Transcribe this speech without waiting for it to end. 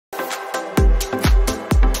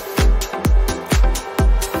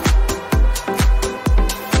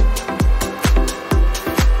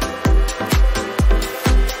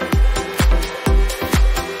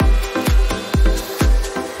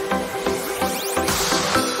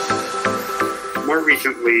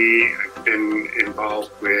recently been involved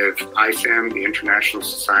with ISAM, the International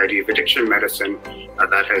Society of Addiction Medicine,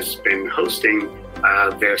 that has been hosting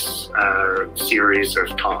this series of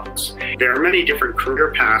talks. There are many different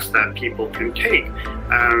career paths that people can take,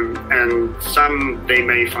 and some they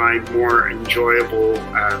may find more enjoyable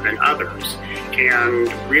than others.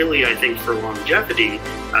 And really, I think for longevity,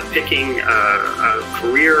 picking a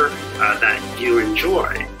career that you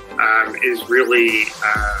enjoy is really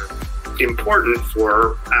important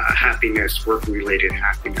for happiness, work-related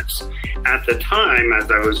happiness. At the time,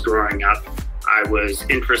 as I was growing up, I was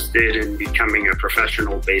interested in becoming a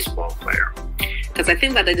professional baseball player. Because I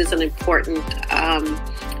think that it is an important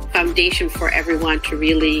foundation for everyone to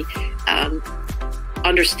really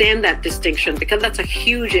understand that distinction, because that's a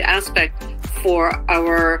huge aspect for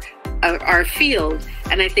our field.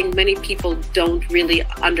 And I think many people don't really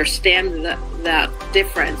understand that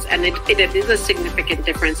difference. And it is a significant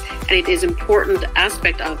difference. And it is an important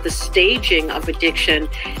aspect of the staging of addiction.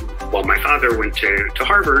 Well, my father went to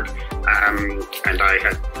Harvard, and I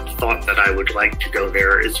had thought that I would like to go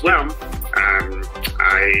there as well.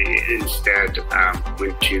 I instead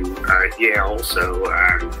went to Yale, so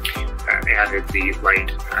added the light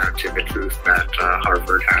to the truth that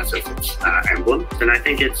Harvard has as its emblem. And I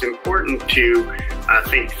think it's important to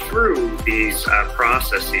think through these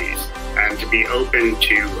processes and to be open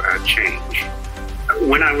to change.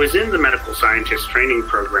 When I was in the medical scientist training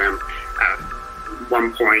program, at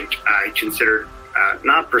one point I considered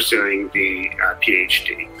not pursuing the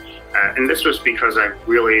PhD. And this was because I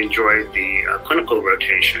really enjoyed the clinical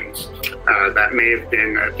rotations. That may have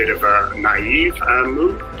been a bit of a naive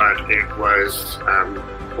move, but it was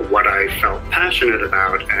what I felt passionate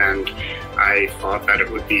about, and I thought that it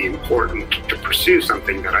would be important to pursue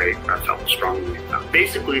something that I felt strongly about.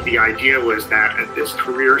 Basically, the idea was that at this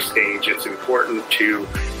career stage, it's important to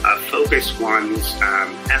focus one's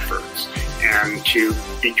efforts and to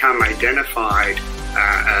become identified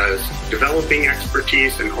as developing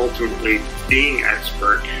expertise and ultimately being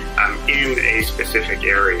expert in a specific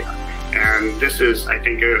area. And this is, I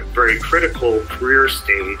think, a very critical career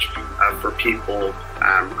stage for people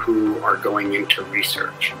who are going into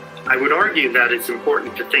research. I would argue that it's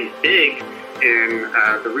important to think big in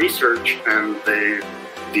the research and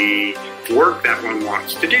the work that one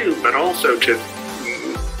wants to do, but also to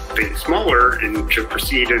think smaller and to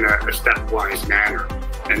proceed in a stepwise manner.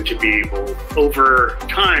 And to be able, over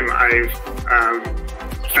time, I've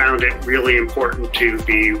found it really important to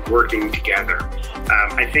be working together.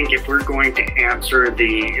 I think if we're going to answer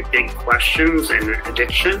the big questions in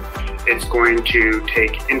addiction, it's going to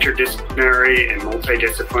take interdisciplinary and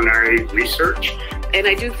multidisciplinary research. And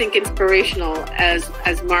I do think inspirational as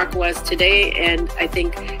Marc was today, and I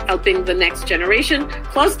think helping the next generation,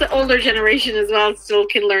 plus the older generation as well, still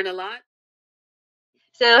can learn a lot.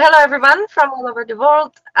 So hello everyone from all over the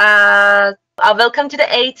world. Welcome to the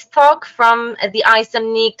 8th talk from the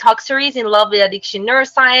ISAM-NIG talk series in love with addiction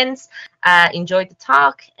neuroscience. Enjoyed the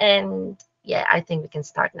talk, and yeah, I think we can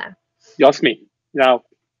start now. Yasmi, now,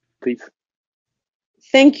 please.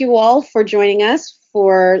 Thank you all for joining us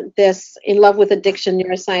for this In Love with Addiction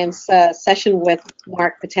Neuroscience session with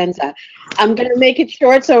Marc Potenza. I'm going to make it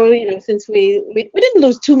short, so since we didn't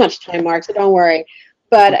lose too much time, Marc, so don't worry.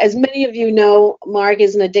 But as many of you know, Marc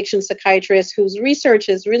is an addiction psychiatrist whose research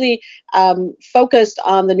is really focused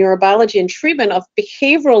on the neurobiology and treatment of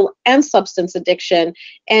behavioral and substance addiction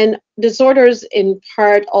and disorders in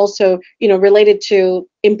part also, related to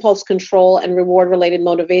impulse control and reward-related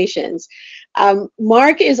motivations.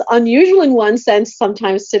 Marc is unusual in one sense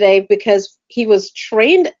sometimes today because he was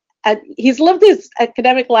trained he's lived his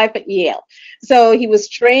academic life at Yale. So he was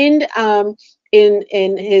trained in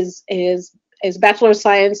his Bachelor of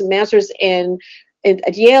Science and Master's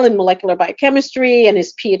at Yale in molecular biochemistry and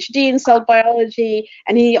his PhD in cell biology.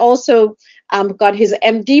 And he also got his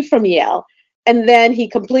MD from Yale. And then he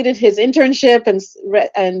completed his internship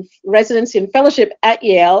and residency and fellowship at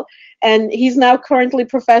Yale. And he's now currently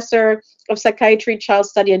professor of psychiatry, child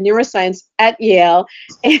study, and neuroscience at Yale,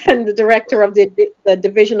 and the director of the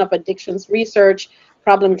Division of Addictions Research,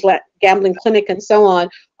 Problem Gambling Clinic, and so on,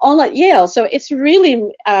 all at Yale. So it's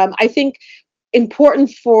really, I think, important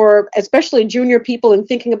for especially junior people in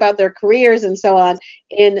thinking about their careers and so on,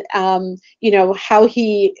 in how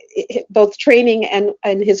he both training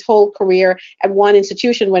and his whole career at one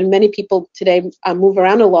institution when many people today move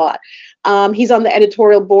around a lot. He's on the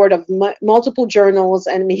editorial board of multiple journals,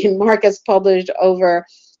 and Marc has published over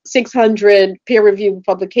 600 peer-reviewed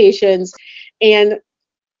publications, and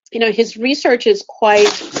his research is quite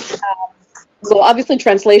well, obviously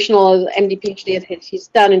translational MD PhD he's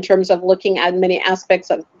done in terms of looking at many aspects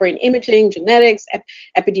of brain imaging, genetics,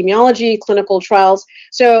 epidemiology, clinical trials.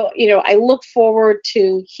 So, I look forward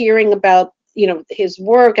to hearing about, his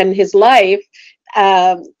work and his life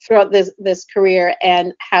throughout this career,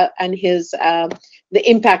 and his the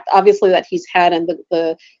impact obviously that he's had, and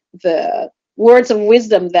the words of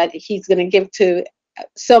wisdom that he's going to give to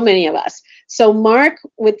so many of us. So Marc,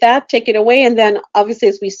 with that, take it away. And then obviously,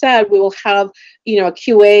 as we said, we will have, a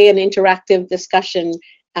QA and interactive discussion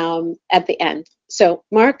at the end. So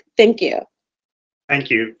Marc, thank you. Thank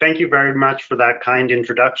you. Thank you very much for that kind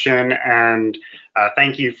introduction. And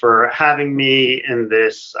thank you for having me in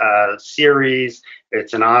this series.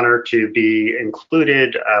 It's an honor to be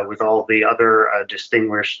included with all the other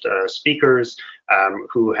distinguished speakers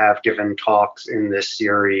who have given talks in this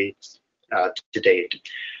series to date.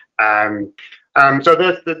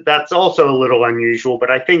 So that's also a little unusual, but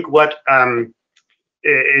I think what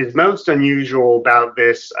is most unusual about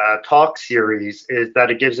this talk series is that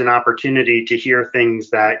it gives an opportunity to hear things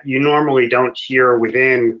that you normally don't hear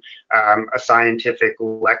within a scientific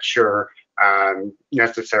lecture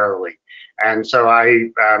necessarily. And so I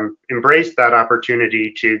embraced that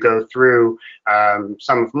opportunity to go through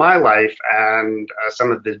some of my life and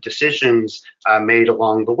some of the decisions made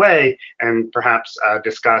along the way, and perhaps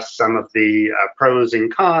discuss some of the pros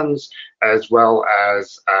and cons, as well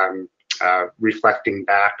as reflecting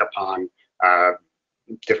back upon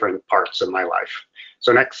different parts of my life.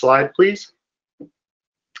 So next slide, please.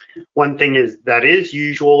 One thing that is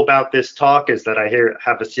usual about this talk is that I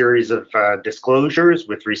have a series of disclosures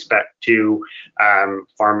with respect to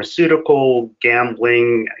pharmaceutical,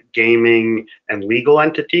 gambling, gaming, and legal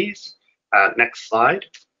entities. Next slide,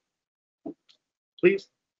 please.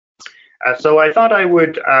 So I thought I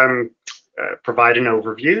would provide an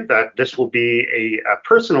overview that this will be a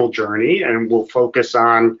personal journey, and will focus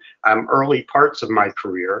on early parts of my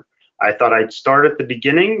career. I thought I'd start at the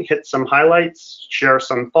beginning, hit some highlights, share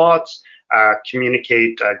some thoughts,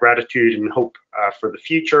 communicate gratitude and hope for the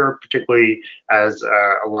future, particularly as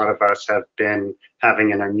a lot of us have been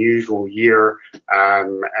having an unusual year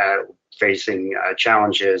facing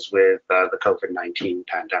challenges with the COVID-19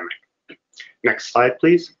 pandemic. Next slide,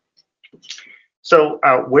 please. So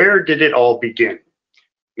where did it all begin?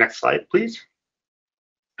 Next slide, please.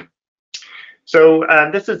 So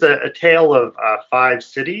this is a tale of 5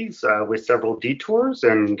 cities with several detours,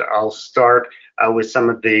 and I'll start with some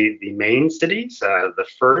of the main cities. The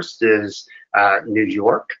first is New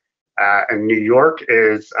York, and New York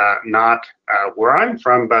is not where I'm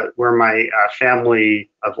from, but where my family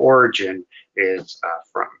of origin is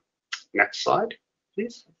from. Next slide,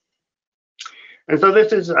 please. And so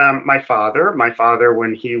this is my father. My father,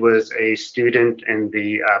 when he was a student in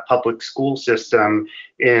the public school system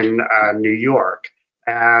in New York.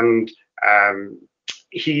 And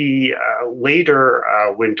he later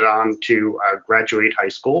went on to graduate high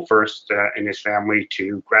school, first in his family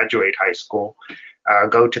to graduate high school,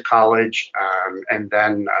 go to college, and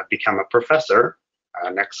then become a professor.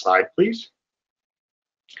 Next slide, please.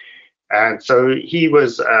 And so he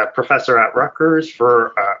was a professor at Rutgers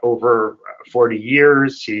for over 40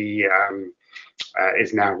 years. He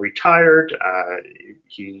is now retired.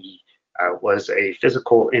 He was a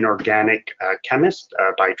physical inorganic chemist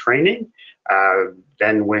by training,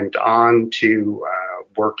 then went on to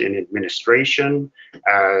work in administration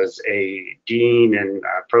as a dean and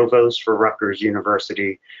provost for Rutgers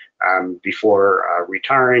University before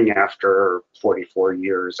retiring after 44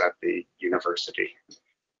 years at the university.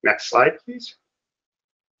 Next slide, please.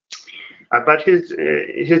 But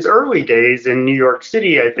his early days in New York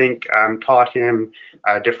City, I think, taught him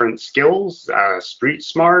different skills, street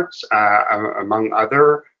smarts, among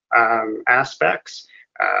other aspects.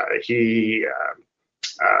 He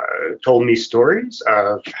told me stories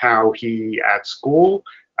of how he, at school,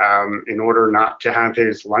 in order not to have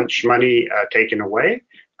his lunch money taken away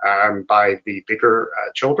by the bigger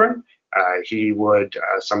children, he would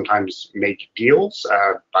sometimes make deals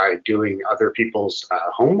by doing other people's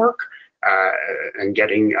homework and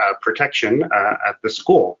getting protection at the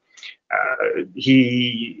school.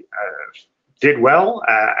 He did well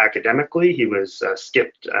academically. He was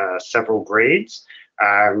skipped several grades,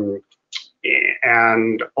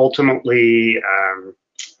 and ultimately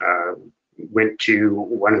went to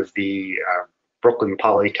one of the Brooklyn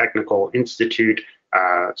Polytechnical Institute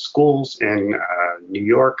schools in New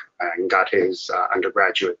York and got his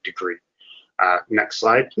undergraduate degree. Next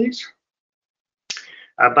slide, please.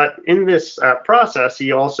 But in this process,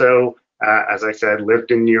 he also, as I said,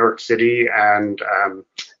 lived in New York City, and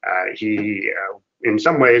he, in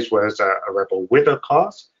some ways, was a rebel with a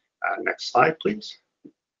cause. Next slide, please.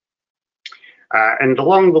 And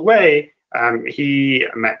along the way, he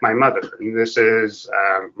met my mother. And this is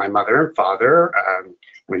my mother and father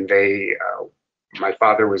when they, my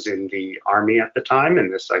father was in the Army at the time,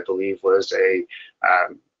 and this, I believe, was a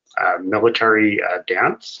military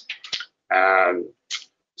dance.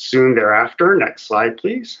 Soon thereafter, next slide,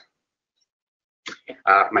 please.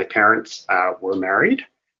 My parents were married.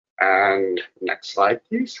 And next slide,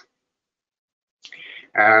 please.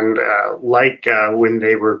 And like when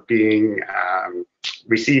they were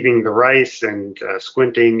receiving the rice and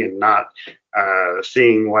squinting and not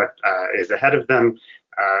seeing what is ahead of them,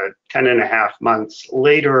 10.5 months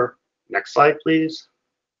later, next slide, please,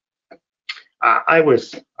 I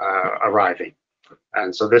was arriving.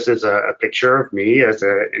 And so this is a picture of me as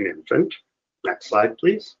an infant. Next slide,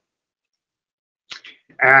 please.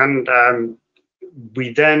 And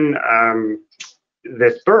we then,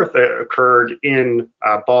 this birth occurred in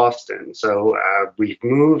Boston. So we've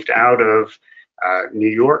moved out of New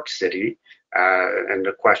York City, and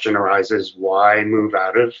the question arises, why move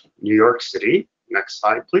out of New York City? Next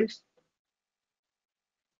slide, please.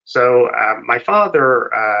 So my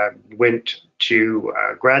father went to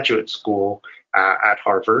graduate school at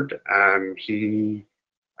Harvard. He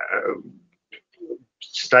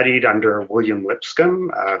studied under William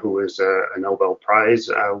Lipscomb, who was a Nobel Prize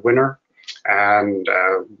winner, and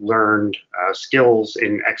learned skills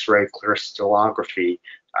in X-ray crystallography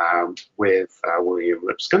with William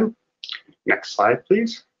Lipscomb. Next slide,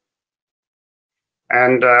 please.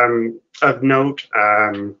 And of note,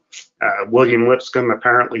 William Lipscomb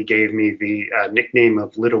apparently gave me the nickname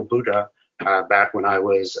of Little Buddha back when I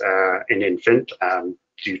was an infant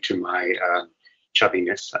due to my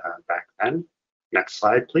chubbiness back then. Next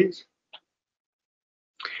slide, please.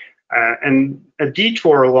 And a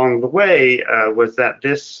detour along the way was that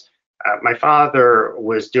my father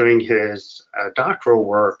was doing his doctoral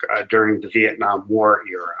work during the Vietnam War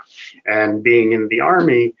era. And being in the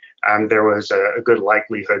Army, there was a good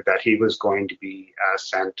likelihood that he was going to be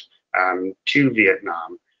sent to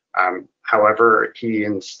Vietnam. However, he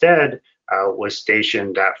instead was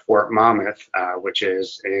stationed at Fort Monmouth, which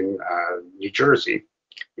is in New Jersey.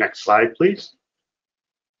 Next slide, please.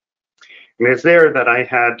 And it's there that I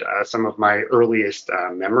had some of my earliest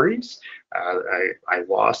memories. I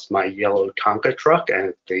lost my yellow Tonka truck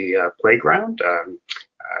at the playground.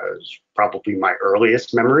 Probably my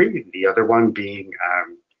earliest memory. The other one being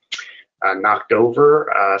knocked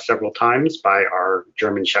over several times by our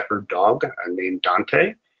German Shepherd dog named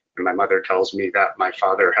Dante. And my mother tells me that my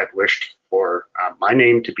father had wished for my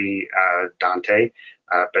name to be Dante,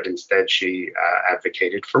 but instead she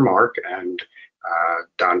advocated for Marc, and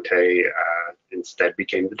Dante instead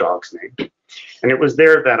became the dog's name. And it was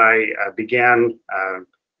there that I began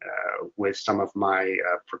with some of my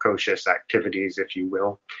precocious activities, if you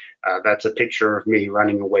will. That's a picture of me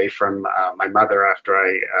running away from my mother after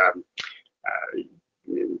I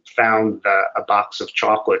found a box of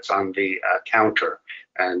chocolates on the counter.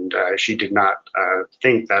 And she did not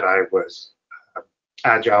think that I was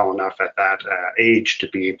agile enough at that age to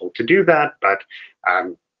be able to do that, but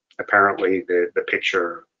apparently the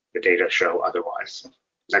picture, the data show otherwise.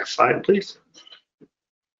 Next slide, please.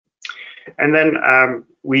 And then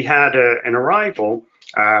we had an arrival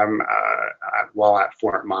while at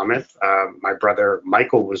Fort Monmouth. My brother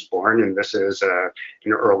Michael was born, and this is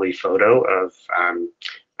an early photo of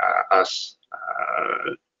us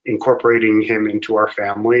incorporating him into our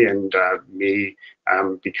family, and me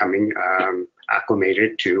becoming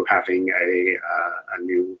acclimated to having a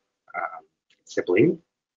new sibling.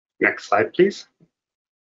 Next slide, please.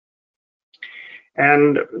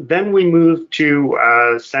 And then we moved to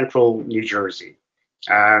central New Jersey.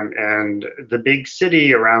 And the big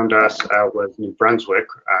city around us was New Brunswick,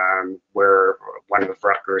 where one of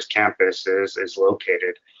Rutgers campuses is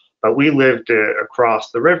located. But we lived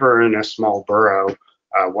across the river in a small borough,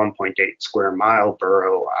 1.8 square mile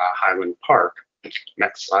borough, Highland Park.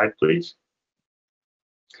 Next slide, please.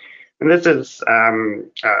 And this is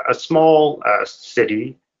a small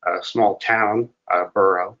city, a small town,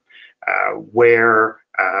 borough, where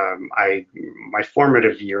my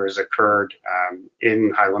formative years occurred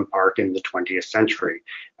in Highland Park in the 20th century.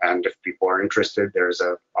 And if people are interested, there's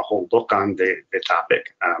a whole book on the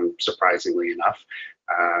topic, surprisingly enough.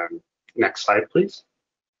 Next slide, please.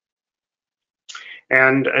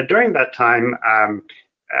 And during that time,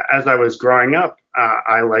 as I was growing up,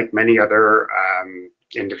 I, like many other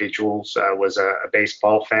individuals, was a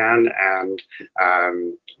baseball fan, and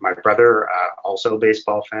my brother, also a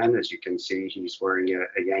baseball fan. As you can see, he's wearing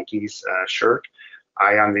a Yankees shirt.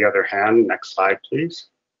 I, on the other hand, next slide, please,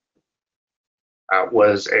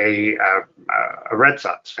 was a Red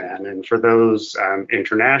Sox fan, and for those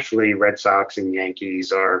internationally, Red Sox and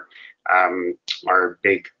Yankees are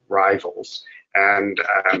big rivals. And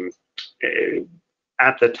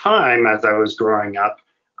at the time, as I was growing up,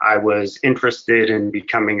 I was interested in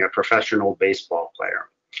becoming a professional baseball player.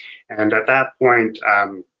 And at that point,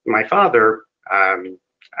 my father,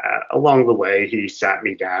 along the way, he sat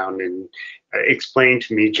me down and explained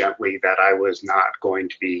to me gently that I was not going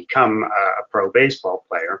to become a pro baseball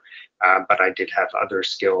player, but I did have other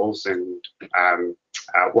skills, and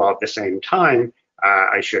while at the same time,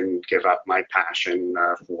 I shouldn't give up my passion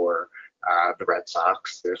for the Red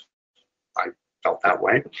Sox if I felt that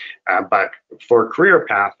way. But for a career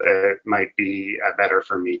path, it might be better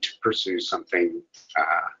for me to pursue something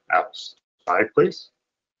else. Slide, please.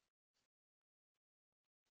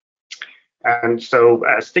 And so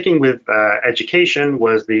sticking with education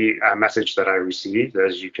was the message that I received,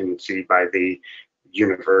 as you can see by the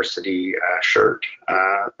university shirt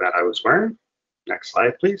that I was wearing. Next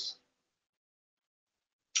slide, please.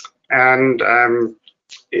 And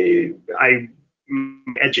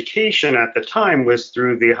education at the time was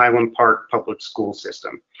through the Highland Park public school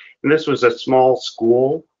system. And this was a small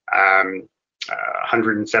school,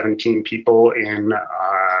 117 people in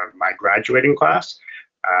my graduating class.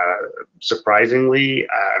 Surprisingly,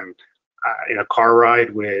 in a car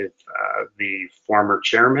ride with the former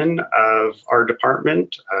chairman of our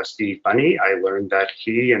department, Steve Bunny, I learned that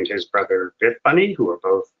he and his brother Biff Bunny, who are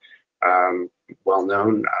both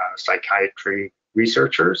well-known psychiatry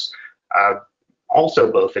researchers,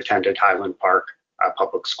 also both attended Highland Park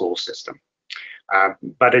public school system.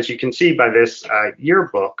 But as you can see by this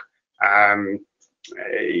yearbook,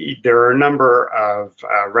 there are a number of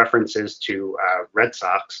references to Red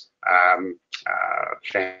Sox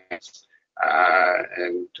fans,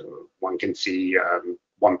 and one can see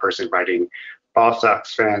one person writing, "Ball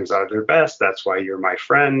Sox fans are their best, that's why you're my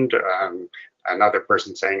friend." Another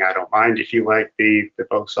person saying, "I don't mind if you like the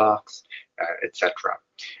Bo Sox," etc.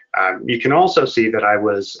 You can also see that I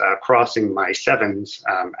was crossing my sevens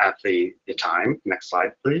at the time. Next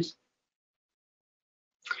slide, please.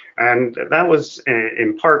 And that was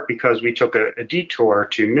in part because we took a detour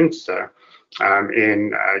to Münster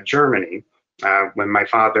in Germany when my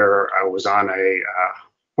father was on a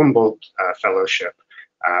Humboldt fellowship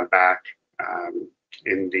back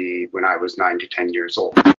when I was 9 to 10 years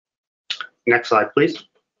old. Next slide, please.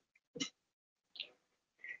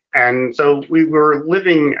 And so we were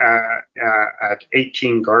living at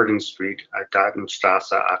 18 Garden Street,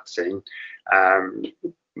 Gartenstrasse 18,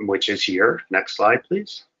 which is here. Next slide,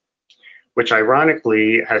 please. Which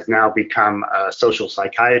ironically has now become a social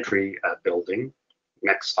psychiatry building.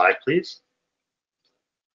 Next slide, please.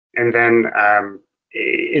 And then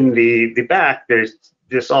in the back,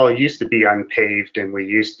 this all used to be unpaved, and we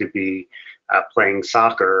used to be playing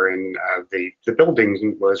soccer, and the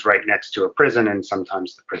building was right next to a prison, and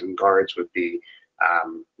sometimes the prison guards would be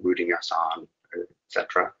rooting us on,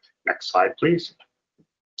 etc. Next slide, please.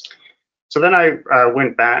 So then I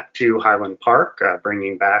went back to Highland Park,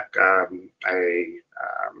 bringing back a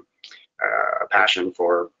passion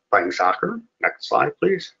for playing soccer. Next slide,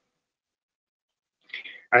 please.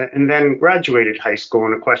 And then graduated high school,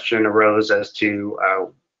 and a question arose as to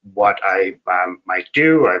what I might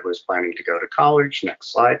do. I was planning to go to college.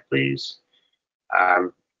 Next slide, please.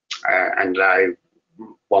 And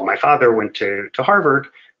well, my father went to Harvard,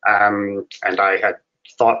 and I had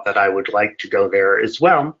thought that I would like to go there as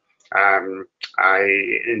well.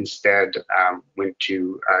 I instead went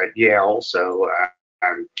to Yale, so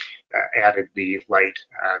added the light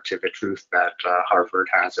to the truth that Harvard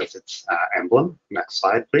has as its emblem. Next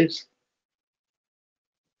slide, please.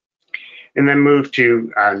 And then moved to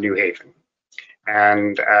New Haven.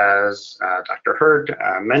 And as Dr. Hurd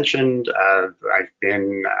mentioned, I've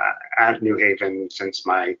been at New Haven since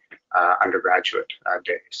my undergraduate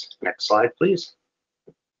days. Next slide, please.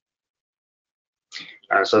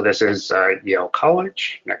 So this is Yale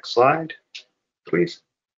College. Next slide, please.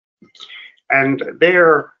 And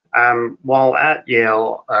there, while at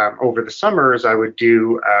Yale, over the summers, I would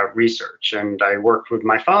do research, and I worked with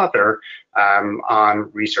my father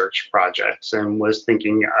on research projects and was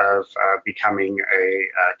thinking of becoming a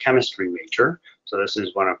chemistry major. So this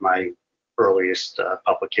is one of my earliest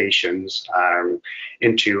publications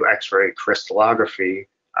into X-ray crystallography,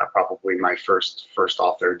 probably my first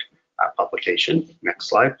authored publication. Next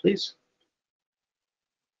slide, please.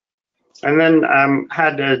 And then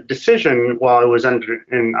had a decision while I was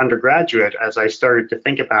in undergraduate as I started to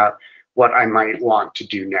think about what I might want to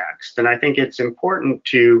do next. And I think it's important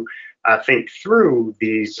to think through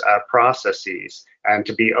these processes and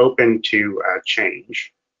to be open to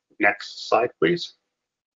change. Next slide, please.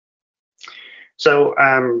 So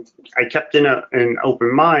I kept an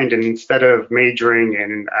open mind, and instead of majoring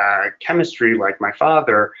in chemistry like my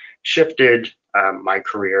father, shifted my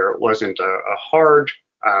career. It wasn't a hard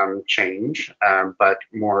change, but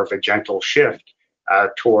more of a gentle shift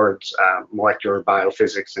towards molecular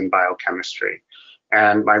biophysics and biochemistry.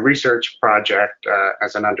 And my research project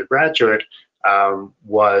as an undergraduate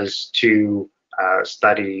was to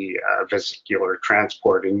study vesicular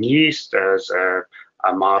transport in yeast as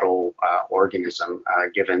a model organism,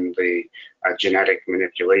 given the genetic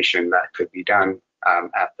manipulation that could be done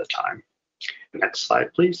at the time. Next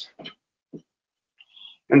slide, please.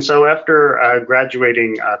 And so after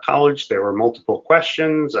graduating college, there were multiple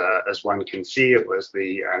questions. As one can see, it was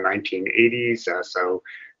the 1980s, so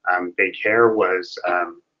big hair was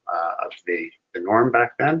of the norm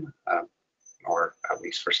back then, or at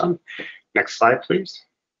least for some. Next slide, please.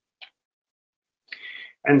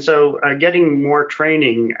 And so getting more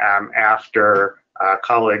training after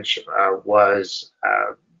college was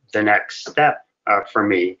the next step for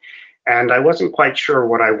me. And I wasn't quite sure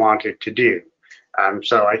what I wanted to do.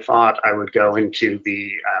 So I thought I would go into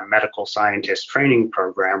the medical scientist training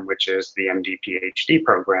program, which is the MD PhD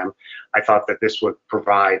program. I thought that this would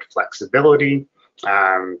provide flexibility.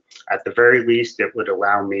 At the very least, it would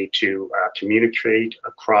allow me to communicate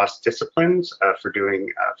across disciplines for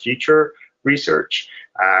doing future research.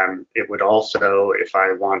 It would also, if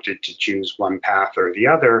I wanted to choose one path or the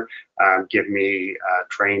other, give me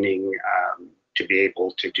training to be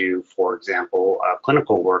able to do, for example,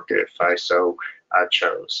 clinical work if I so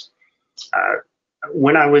chose.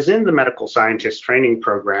 When I was in the medical scientist training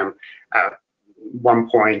program, at one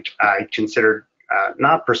point I considered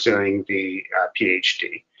not pursuing the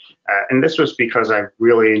PhD. And this was because I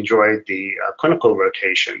really enjoyed the clinical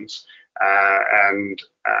rotations. And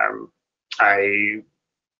I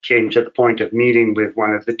came to the point of meeting with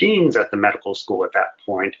one of the deans at the medical school at that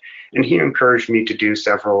point, and he encouraged me to do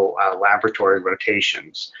several laboratory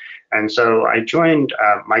rotations. And so I joined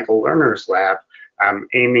Michael Lerner's lab,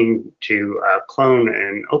 aiming to clone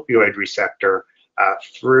an opioid receptor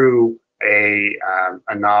through a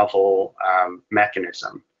novel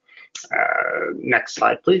mechanism. Next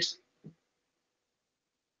slide, please.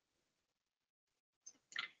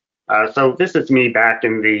 So this is me back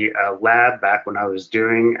in the lab, back when I was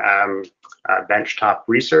doing benchtop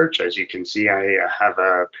research. As you can see, I have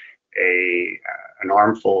an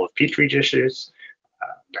armful of Petri dishes.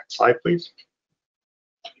 Next slide, please.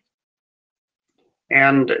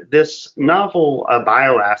 And this novel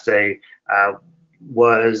bioassay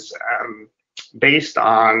was based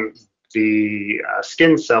on the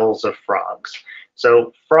skin cells of frogs.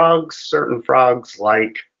 So frogs, certain frogs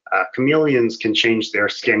like chameleons, can change their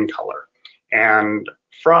skin color. And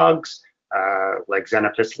frogs like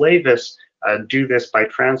Xenopus laevis do this by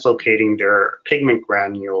translocating their pigment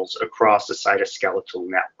granules across the cytoskeletal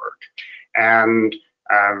network. And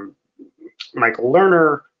Michael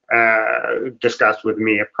Lerner discussed with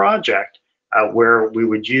me a project where we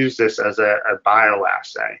would use this as a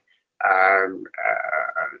bioassay.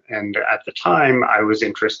 And at the time, I was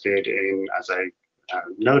interested in, as I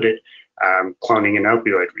noted, cloning an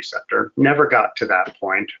opioid receptor. Never got to that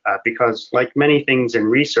point because, like many things in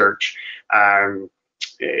research,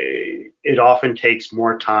 it often takes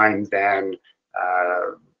more time than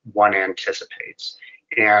one anticipates.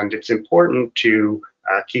 And it's important to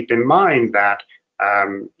keep in mind that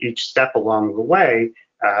each step along the way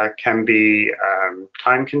can be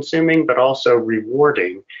time-consuming, but also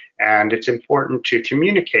rewarding. And it's important to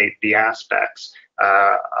communicate the aspects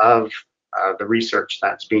of the research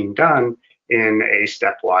that's being done in a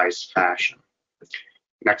stepwise fashion.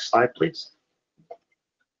 Next slide, please.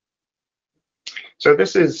 So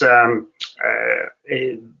this is a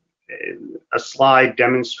slide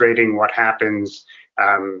demonstrating what happens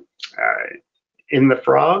in the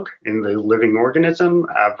frog, in the living organism,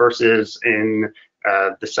 versus in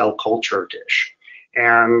the cell culture dish.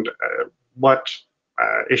 And what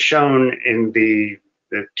is shown in the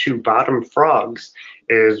two bottom frogs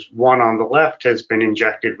is one on the left has been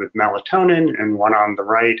injected with melatonin and one on the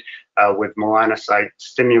right with melanocyte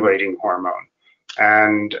stimulating hormone.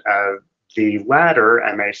 And the latter,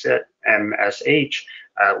 MSH,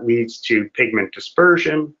 leads to pigment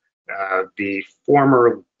dispersion. The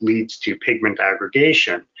former leads to pigment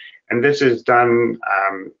aggregation. And this is done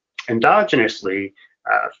endogenously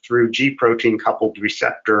through G protein coupled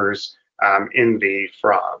receptors in the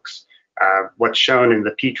frogs. What's shown in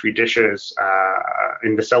the Petri dishes,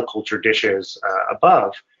 in the cell culture dishes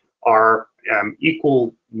above, are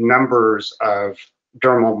equal numbers of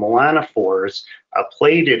dermal melanophores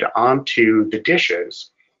plated onto the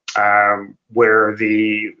dishes, where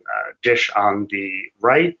the dish on the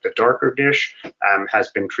right, the darker dish, has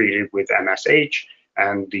been treated with MSH,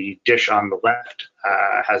 and the dish on the left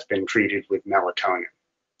has been treated with melatonin.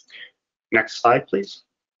 Next slide, please.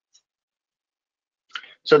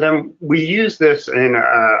 So then we use this in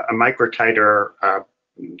a microtiter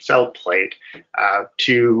cell plate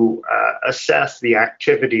to assess the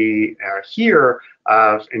activity here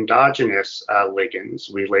of endogenous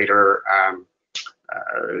ligands. We later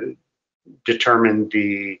determined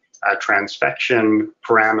the transfection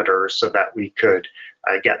parameters so that we could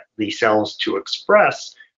get the cells to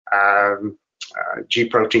express G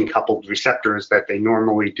protein coupled receptors that they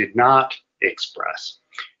normally did not express.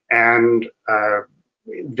 And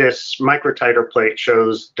this microtiter plate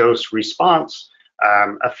shows dose response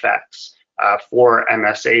effects for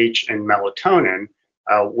MSH and melatonin,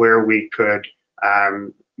 where we could,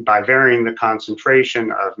 by varying the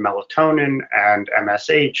concentration of melatonin and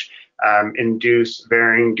MSH, induce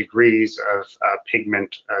varying degrees of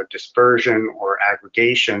pigment dispersion or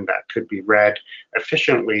aggregation that could be read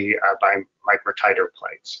efficiently by microtiter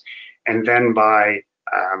plates. And then by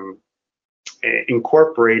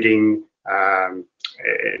incorporating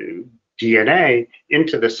DNA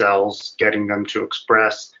into the cells, getting them to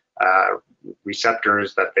express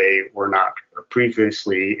receptors that they were not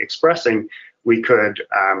previously expressing, we could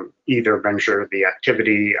either measure the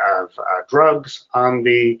activity of drugs on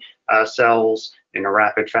the cells in a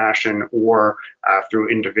rapid fashion, or through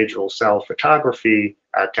individual cell photography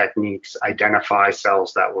techniques, identify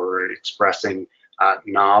cells that were expressing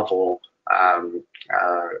novel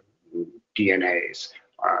DNAs.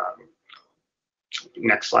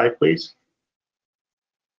 Next slide, please.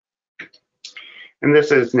 And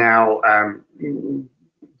this is now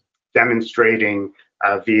demonstrating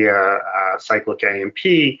via cyclic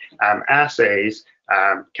AMP assays,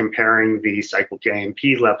 comparing the cyclic AMP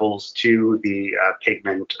levels to the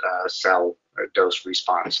pigment cell dose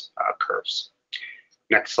response curves.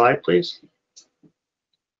 Next slide, please.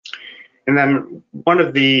 And then one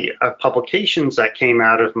of the publications that came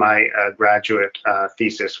out of my graduate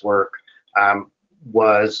thesis work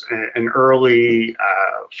was an early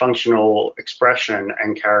functional expression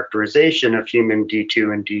and characterization of human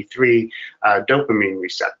D2 and D3 dopamine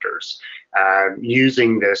receptors,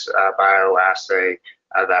 using this bioassay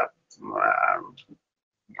that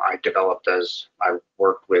I developed as I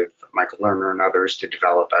worked with Michael Lerner and others to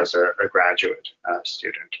develop as a graduate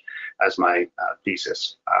student as my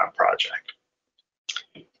thesis project.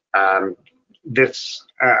 This,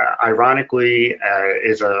 ironically,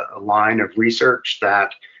 is a line of research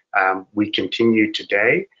that we continue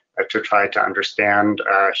today to try to understand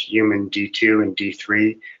human D2 and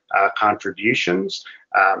D3 contributions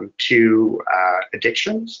to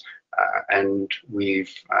addictions. And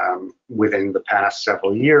we've, within the past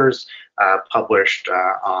several years, published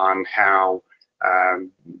on how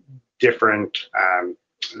different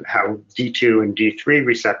how D2 and D3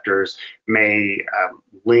 receptors may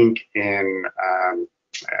link in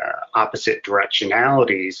opposite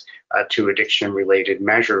directionalities to addiction-related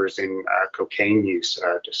measures in cocaine use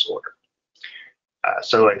disorder.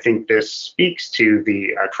 So I think this speaks to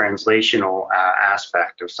the translational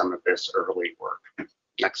aspect of some of this early work.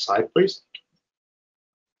 Next slide, please.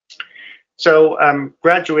 So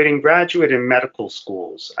graduate in medical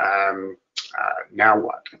schools, now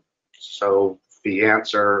what? So the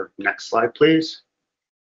answer, next slide, please,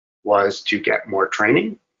 was to get more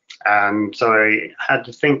training. And so I had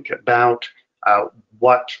to think about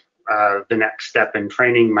what the next step in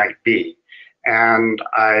training might be. And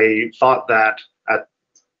I thought that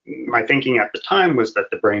my thinking at the time was that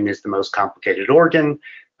the brain is the most complicated organ,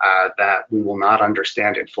 that we will not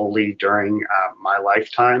understand it fully during my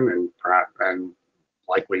lifetime and perhaps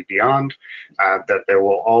likely beyond, that there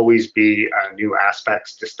will always be new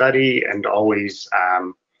aspects to study and always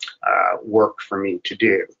work for me to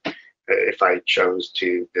do if I chose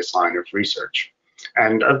to this line of research.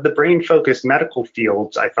 And of the brain-focused medical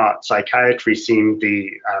fields, I thought psychiatry seemed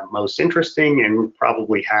the most interesting and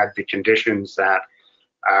probably had the conditions that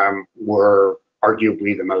were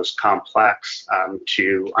arguably the most complex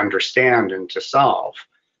to understand and to solve.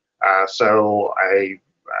 So I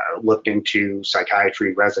looked into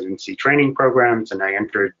psychiatry residency training programs, and I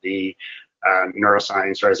entered the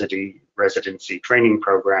neuroscience residency training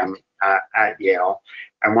program at Yale.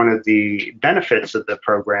 And one of the benefits of the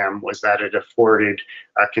program was that it afforded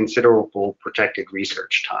considerable protected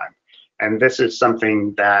research time. And this is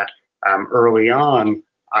something that early on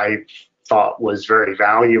I thought was very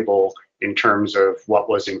valuable in terms of what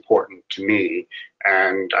was important to me.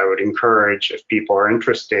 And I would encourage, if people are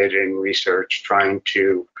interested in research, trying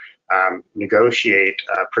to negotiate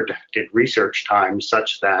protected research time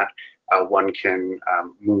such that one can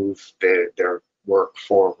move their work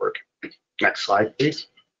forward. Next slide, please.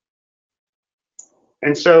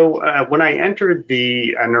 And so when I entered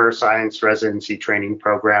the neuroscience residency training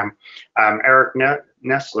program, Eric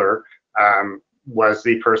Nestler was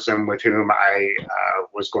the person with whom I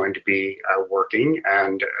was going to be working,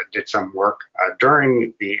 and did some work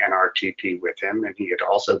during the NRTP with him, and he had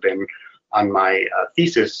also been on my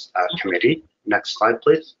thesis committee. Next slide,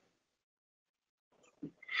 please.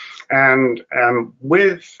 And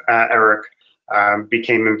with Eric,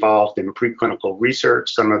 became involved in preclinical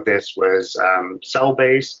research. Some of this was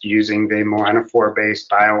cell-based, using the melanophore-based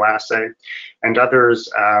bioassay, and others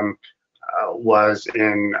was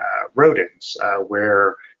in rodents,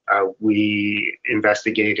 where we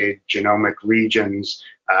investigated genomic regions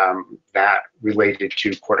that related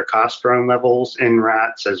to corticosterone levels in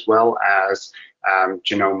rats, as well as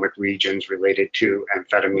genomic regions related to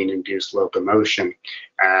amphetamine-induced locomotion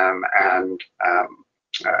and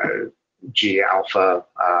G-alpha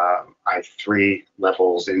I3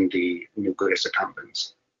 levels in the nucleus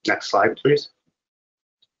accumbens. Next slide, please.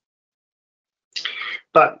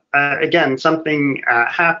 But again, something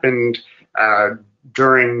happened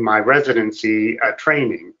during my residency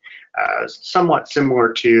training, somewhat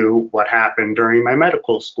similar to what happened during my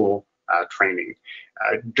medical school training.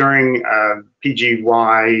 During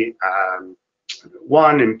PGY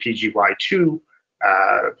 1 and PGY 2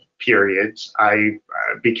 periods, I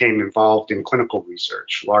became involved in clinical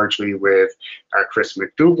research, largely with Chris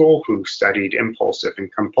McDougall, who studied impulsive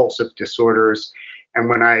and compulsive disorders. And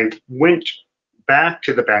when I went back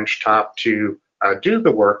to the benchtop to do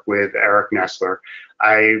the work with Eric Nestler,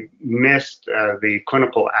 I missed the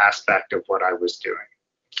clinical aspect of what I was doing.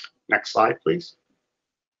 Next slide, please.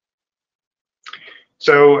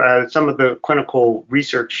 So some of the clinical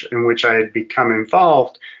research in which I had become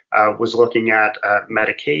involved was looking at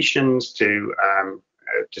medications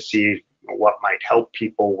to see what might help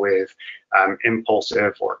people with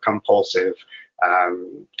impulsive or compulsive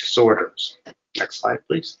disorders. Next slide,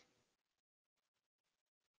 please.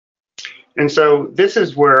 And so this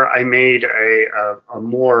is where I made a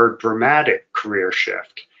more dramatic career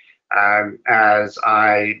shift. As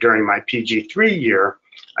during my PG3 year,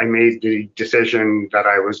 I made the decision that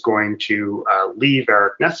I was going to leave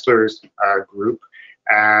Eric Nestler's group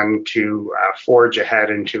and to forge ahead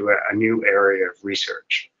into a new area of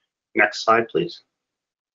research. Next slide, please.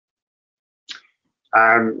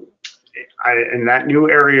 And that new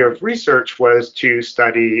area of research was to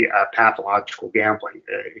study pathological gambling,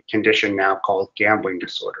 a condition now called gambling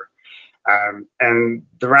disorder. And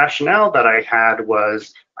the rationale that I had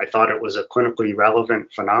was I thought it was a clinically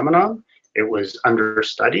relevant phenomenon. It was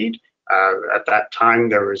understudied. At that time,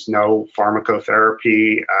 there was no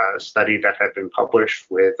pharmacotherapy study that had been published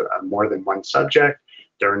with more than one subject.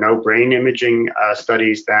 There are no brain imaging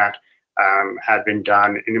studies that had been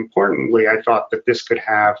done. And importantly, I thought that this could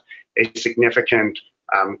have a significant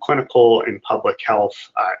clinical and public health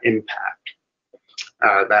impact.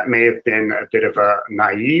 That may have been a bit of a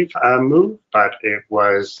naive move, but it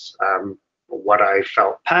was what I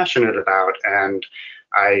felt passionate about, and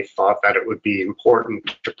I thought that it would be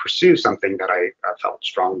important to pursue something that I felt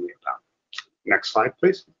strongly about. Next slide,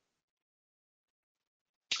 please.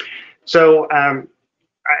 So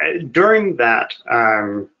during that,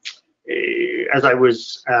 as I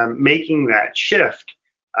was making that shift,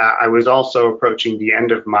 I was also approaching the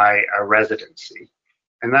end of my residency.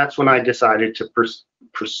 And that's when I decided to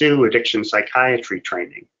pursue addiction psychiatry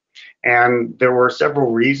training. And there were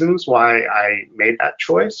several reasons why I made that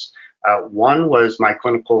choice. One was my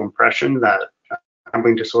clinical impression that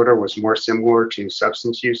gambling disorder was more similar to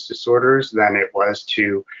substance use disorders than it was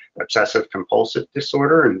to obsessive compulsive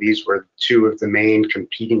disorder. And these were two of the main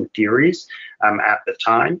competing theories at the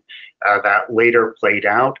time. That later played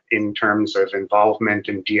out in terms of involvement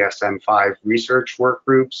in DSM-5 research work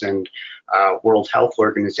groups and World Health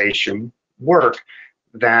Organization work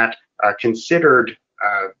that considered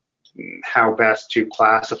how best to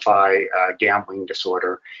classify gambling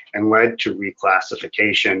disorder and led to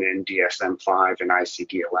reclassification in DSM-5 and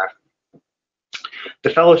ICD-11. The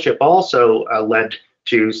fellowship also led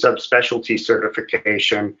to subspecialty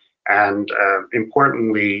certification and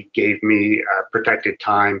importantly gave me protected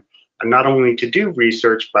time not only to do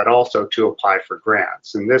research, but also to apply for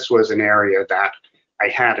grants. And this was an area that I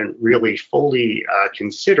hadn't really fully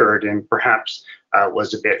considered and perhaps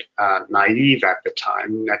was a bit naive at the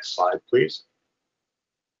time. Next slide, please.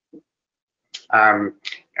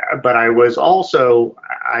 But I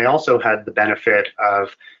also had the benefit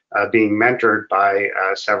of being mentored by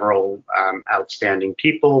several outstanding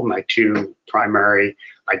people. My two primary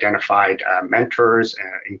identified mentors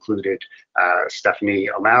included Stephanie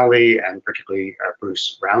O'Malley and particularly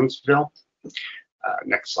Bruce Rounsville.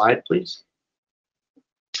 Next slide, please.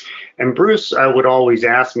 And Bruce would always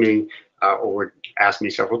ask me, or would ask me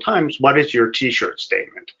several times, what is your t-shirt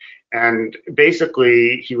statement? And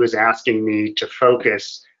basically, he was asking me to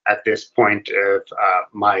focus at this point of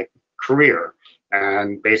my career.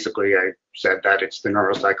 And basically, I said that it's the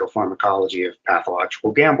neuropsychopharmacology of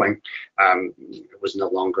pathological gambling. It was no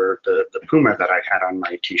longer the Puma that I had on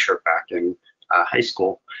my t-shirt back in high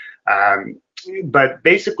school. But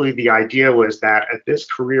basically, the idea was that at this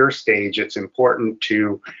career stage, it's important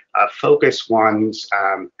to focus one's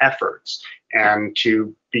efforts and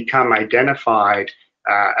to become identified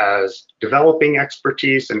as developing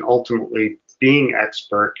expertise and ultimately being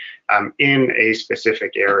expert in a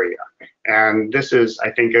specific area. And this is,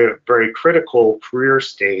 I think, a very critical career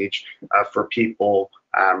stage for people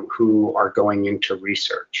who are going into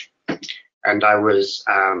research. And I was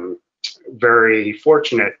very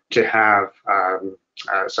fortunate to have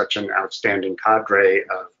such an outstanding cadre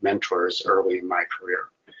of mentors early in my career.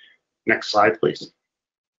 Next slide, please.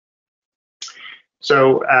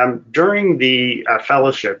 So during the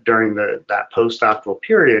fellowship, during that postdoctoral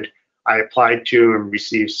period, I applied to and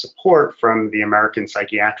received support from the American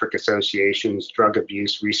Psychiatric Association's Drug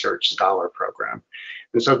Abuse Research Scholar Program.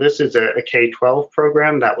 And so this is a K-12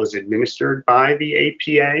 program that was administered by the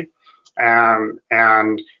APA,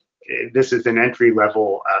 and this is an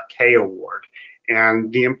entry-level K award.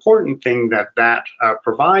 And the important thing that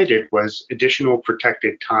provided was additional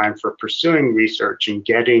protected time for pursuing research and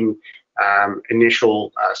getting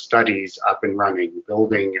initial studies up and running,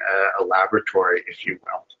 building a laboratory, if you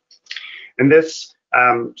will. And this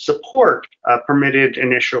support permitted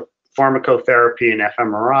initial pharmacotherapy and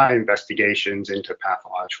fMRI investigations into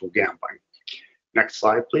pathological gambling. Next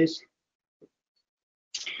slide, please.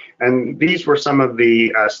 And these were some of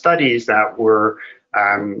the studies that were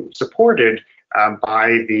supported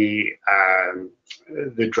by the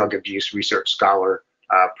Drug Abuse Research Scholar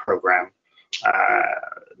Program.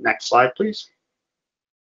 Next slide, please.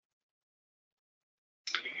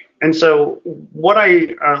 And so what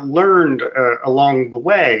I learned along the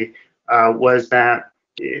way was that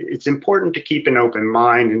it's important to keep an open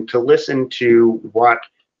mind and to listen to what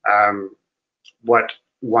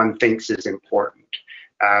one thinks is important.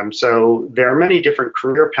 So there are many different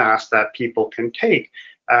career paths that people can take,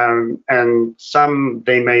 and some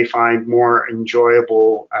they may find more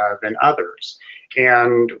enjoyable than others.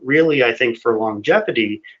 And really, I think for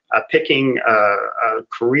longevity, picking a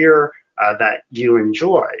career that you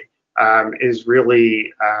enjoy is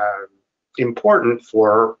really important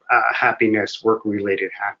for happiness,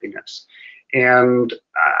 work-related happiness. And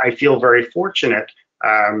I feel very fortunate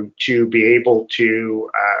to be able to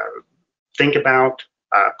think about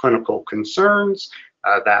clinical concerns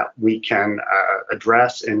that we can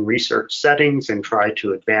address in research settings and try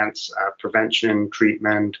to advance prevention,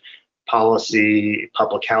 treatment, policy,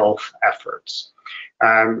 public health efforts.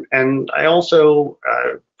 And I also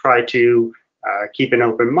try to keep an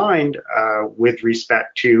open mind with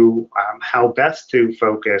respect to how best to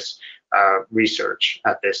focus research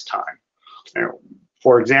at this time. You know,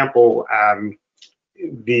 for example,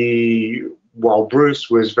 while Bruce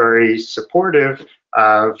was very supportive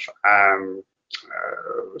of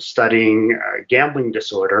studying gambling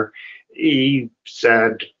disorder, he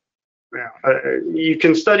said, you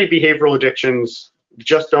can study behavioral addictions,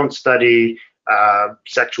 just don't study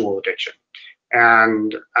sexual addiction.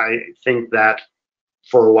 And I think that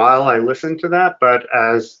for a while I listened to that, but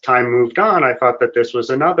as time moved on, I thought that this was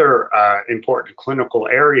another important clinical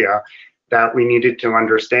area that we needed to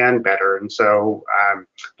understand better. And so,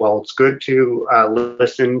 while it's good to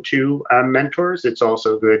listen to mentors, it's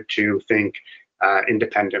also good to think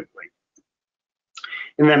independently.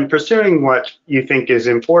 And then pursuing what you think is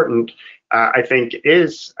important, I think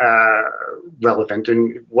is relevant,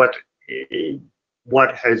 and what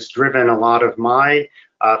has driven a lot of my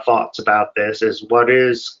thoughts about this is what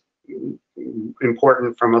is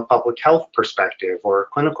important from a public health perspective or a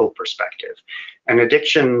clinical perspective. And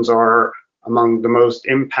addictions are among the most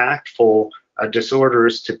impactful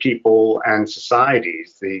disorders to people and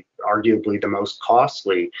societies, arguably the most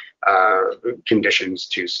costly conditions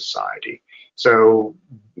to society. So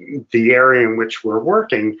the area in which we're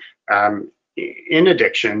working in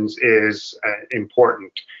addictions is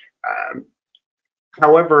important.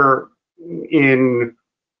 However, in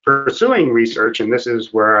pursuing research, and this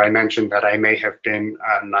is where I mentioned that I may have been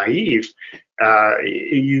naive,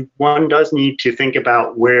 one does need to think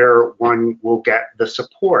about where one will get the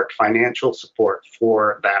support, financial support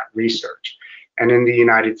for that research. And in the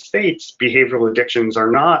United States, behavioral addictions are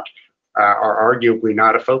arguably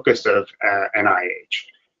not a focus of NIH.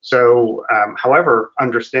 So, however,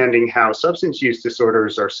 understanding how substance use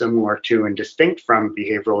disorders are similar to and distinct from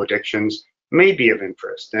behavioral addictions may be of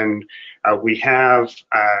interest. And we have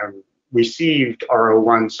received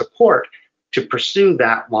R01 support to pursue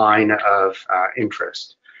that line of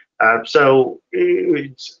interest. So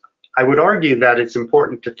I would argue that it's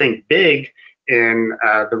important to think big in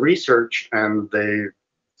the research and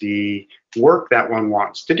the work that one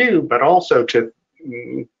wants to do, but also to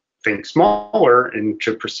think smaller and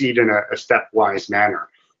to proceed in a stepwise manner,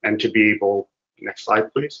 and to be able, next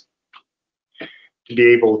slide please, to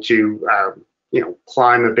be able to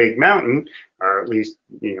climb a big mountain, or at least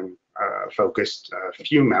focused a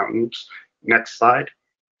few mountains. Next slide.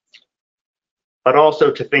 But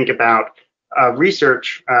also to think about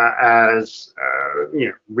research as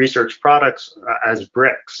research products as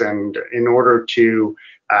bricks, and in order to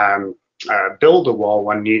build a wall,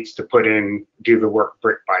 one needs to do the work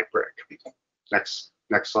brick by brick. Next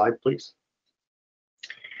slide, please.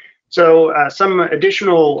 So some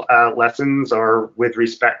additional lessons are with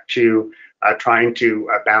respect to trying to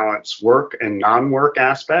balance work and non-work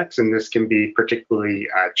aspects, and this can be particularly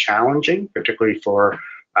challenging, particularly for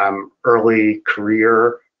early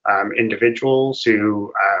career individuals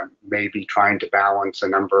who may be trying to balance a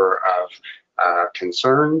number of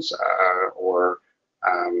concerns or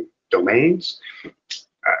domains.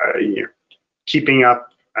 Keeping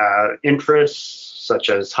up interests such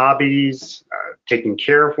as hobbies, taking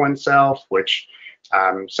care of oneself, which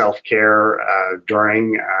self-care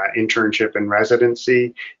during internship and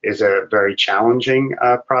residency is a very challenging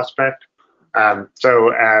prospect.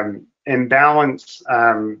 And balance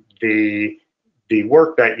the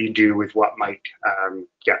work that you do with what might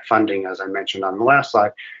get funding, as I mentioned on the last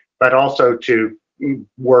slide, but also to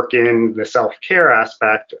work in the self-care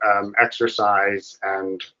aspect, exercise,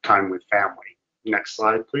 and time with family. Next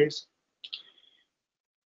slide, please.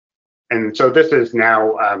 And so this is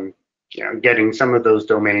now getting some of those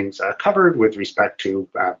domains covered with respect to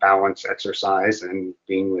balance, exercise, and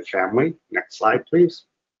being with family. Next slide, please.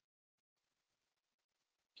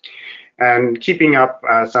 And keeping up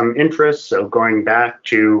some interests, so going back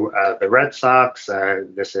to the Red Sox,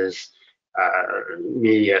 this is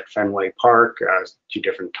me at Fenway Park 2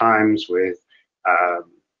 different times with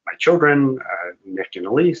my children, Nick and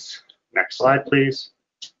Elise. Next slide, please.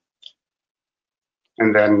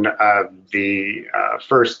 And then the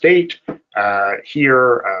first date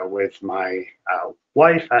here with my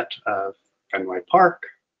wife at Fenway Park.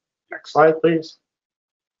 Next slide, please.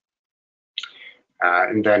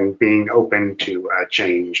 And then being open to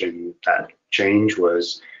change, and that change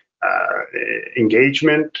was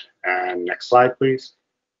engagement. And next slide, please.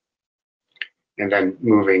 And then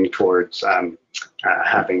moving towards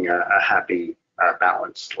having a happy,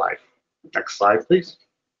 balanced life. Next slide, please.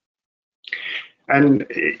 And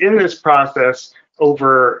in this process,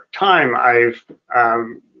 over time, I've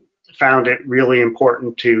found it really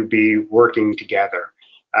important to be working together.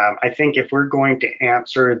 I think if we're going to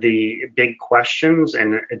answer the big questions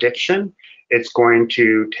in addiction, it's going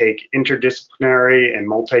to take interdisciplinary and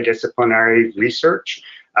multidisciplinary research.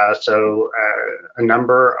 So a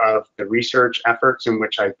number of the research efforts in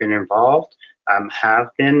which I've been involved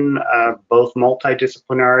have been both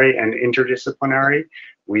multidisciplinary and interdisciplinary.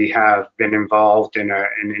 We have been involved in an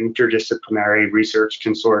interdisciplinary research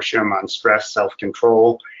consortium on stress,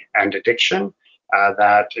 self-control, and addiction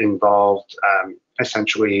that involved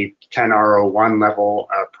essentially 10 R01 level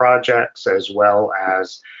projects, as well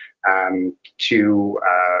as 2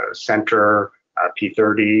 center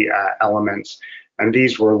P30 elements. And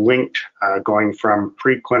these were linked going from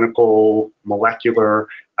preclinical, molecular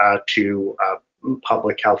to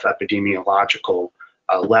public health epidemiological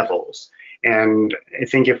levels. And I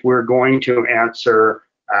think if we're going to answer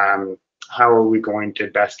how are we going to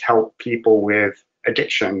best help people with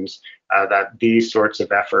addictions, that these sorts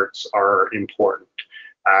of efforts are important.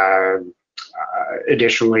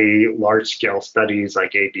 Additionally, large-scale studies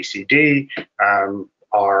like ABCD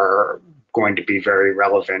are going to be very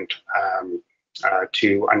relevant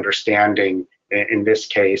to understanding, in this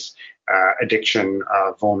case, addiction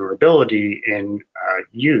vulnerability in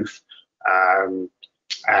youth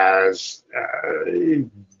as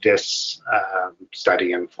this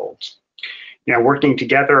study unfolds. Now, working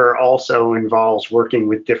together also involves working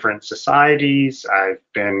with different societies. I've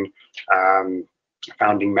been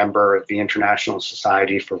founding member of the International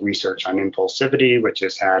Society for Research on Impulsivity, which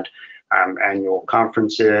has had annual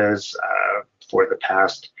conferences for the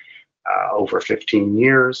past over 15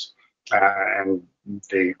 years. And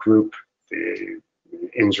the group, the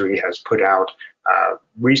INSRI, has put out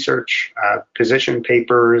research position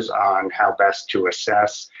papers on how best to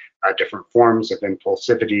assess different forms of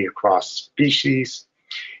impulsivity across species.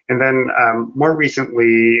 And then more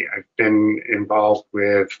recently, I've been involved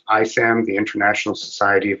with ISAM, the International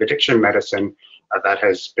Society of Addiction Medicine, that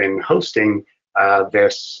has been hosting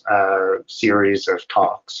this series of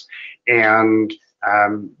talks. And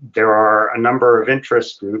there are a number of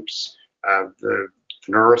interest groups, the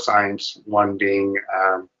neuroscience one being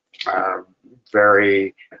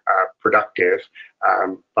very productive,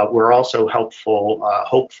 but we're also hopeful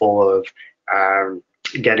of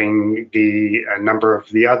getting the number of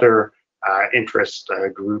the other interest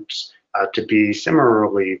groups to be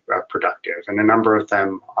similarly productive. And a number of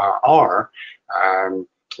them are,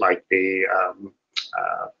 like the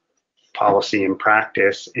Policy and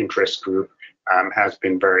Practice interest group has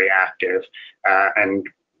been very active. And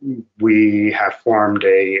we have formed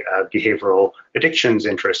a behavioral addictions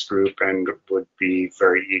interest group and would be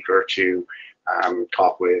very eager to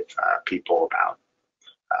talk with people about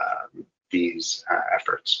these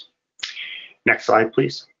efforts. Next slide,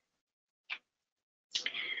 please.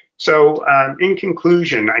 So in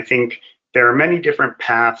conclusion, I think there are many different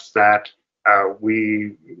paths that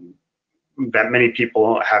many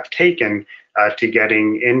people have taken to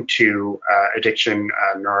getting into addiction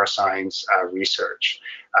neuroscience research.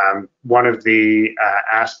 One of the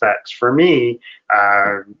aspects for me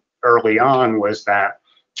early on was that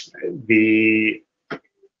the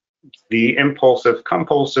impulsive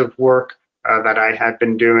compulsive work that I had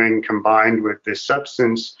been doing, combined with the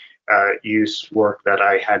substance use work that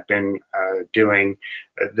I had been doing,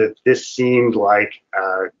 that this seemed like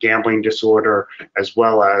gambling disorder, as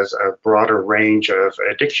well as a broader range of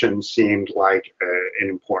addictions, seemed like an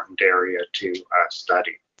important area to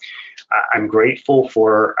study. I'm grateful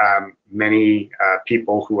for many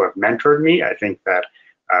people who have mentored me. I think that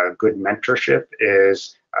good mentorship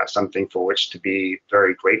is something for which to be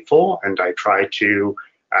very grateful, and I try to,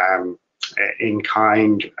 in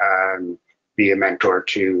kind, be a mentor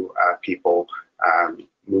to people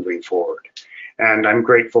moving forward. And I'm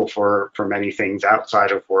grateful for many things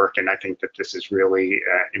outside of work, and I think that this is really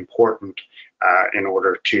important in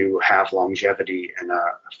order to have longevity in a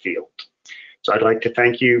field. So I'd like to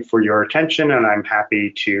thank you for your attention, and I'm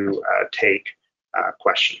happy to take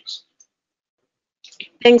questions.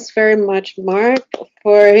 Thanks very much, Marc,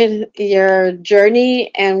 for your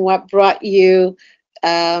journey and what brought you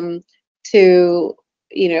to,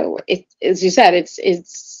 as you said,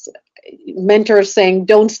 it's mentors saying,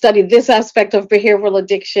 don't study this aspect of behavioral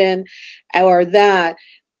addiction or that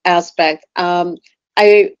aspect. I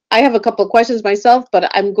have a couple of questions myself, but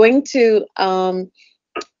I'm going to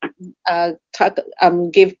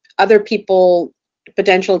give other people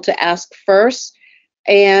potential to ask first.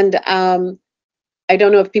 And I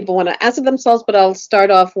don't know if people want to answer themselves, but I'll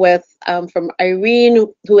start off with from Irene,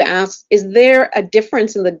 who asks, is there a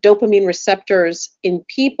difference in the dopamine receptors in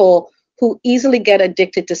people who easily get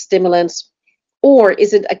addicted to stimulants, or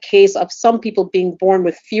is it a case of some people being born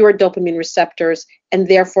with fewer dopamine receptors and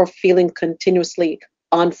therefore feeling continuously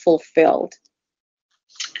unfulfilled?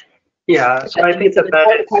 Yeah, so I think that's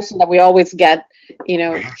a question that we always get,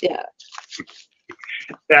 yeah.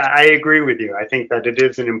 Yeah, I agree with you. I think that it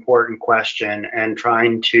is an important question, and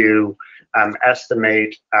trying to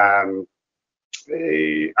estimate,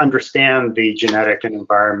 understand the genetic and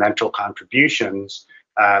environmental contributions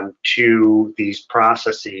to these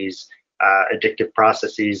processes, addictive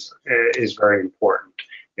processes, is very important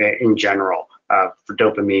in general for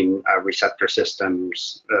dopamine receptor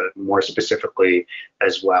systems, more specifically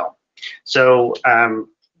as well. So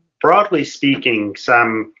broadly speaking,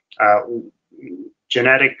 some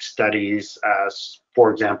genetic studies,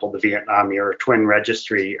 for example, the Vietnam era twin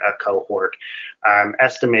registry cohort,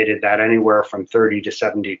 estimated that anywhere from 30 to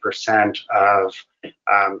 70% of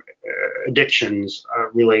addictions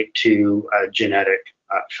relate to genetic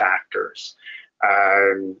factors,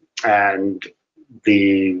 and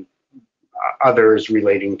the others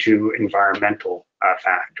relating to environmental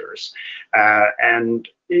factors. And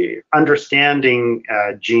understanding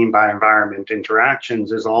gene by environment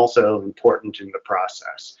interactions is also important in the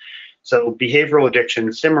process. So behavioral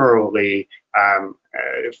addiction, similarly,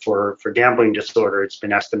 for gambling disorder, it's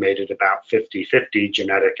been estimated about 50-50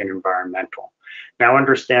 genetic and environmental. Now,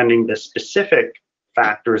 understanding the specific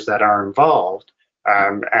factors that are involved,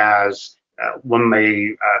 as one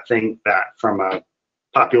may think that from a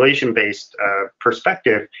population-based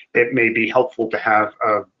perspective, it may be helpful to have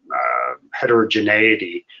a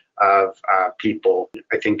heterogeneity of people.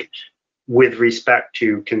 I think with respect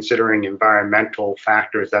to considering environmental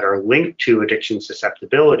factors that are linked to addiction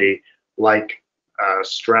susceptibility, like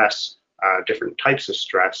stress, different types of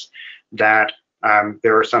stress, that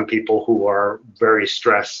there are some people who are very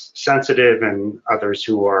stress sensitive and others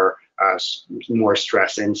who are more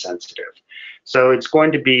stress insensitive. So it's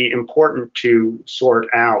going to be important to sort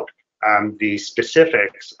out the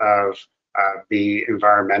specifics of the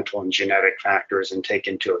environmental and genetic factors and take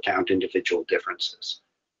into account individual differences.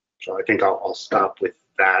 So I think I'll stop with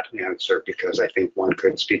that answer because I think one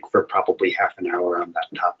could speak for probably half an hour on that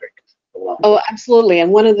topic alone. Oh, absolutely.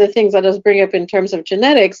 And one of the things that does bring up in terms of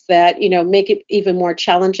genetics that, make it even more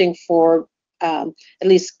challenging for at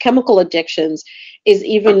least chemical addictions is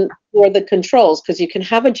even for the controls, because you can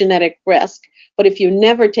have a genetic risk, but if you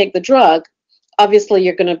never take the drug, obviously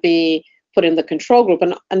you're going to be put in the control group,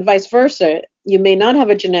 and vice versa. You may not have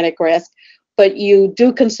a genetic risk, but you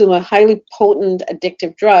do consume a highly potent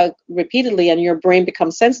addictive drug repeatedly and your brain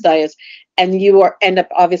becomes sensitized and you end up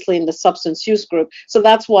obviously in the substance use group. So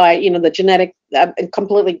that's why, the genetic and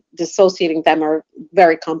completely dissociating them are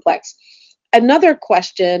very complex. Another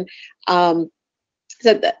question, thank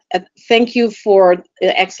you for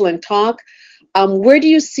the excellent talk. Where do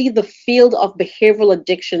you see the field of behavioral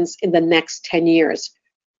addictions in the next 10 years?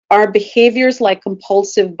 Are behaviors like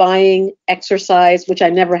compulsive buying, exercise, which I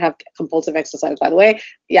never have compulsive exercise, by the way.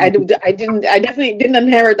 Yeah, I definitely didn't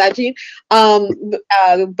inherit that gene.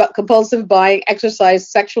 But compulsive buying,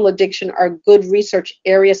 exercise, sexual addiction are good research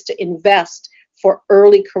areas to invest for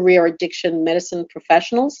early career addiction medicine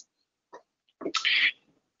professionals?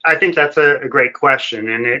 I think that's a great question,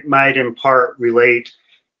 and it might in part relate,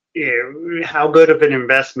 how good of an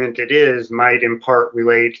investment it is might in part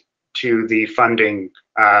relate to the funding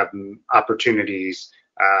opportunities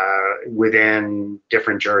within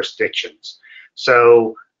different jurisdictions.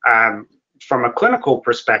 So from a clinical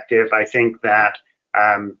perspective, I think that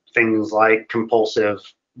things like compulsive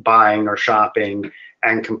buying or shopping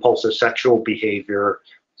and compulsive sexual behavior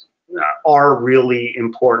are really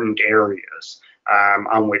important areas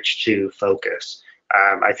on which to focus.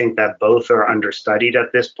 I think that both are understudied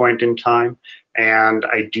at this point in time, and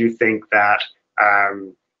I do think that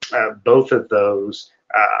both of those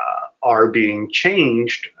are being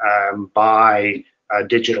changed by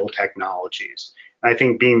digital technologies. I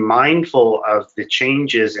think being mindful of the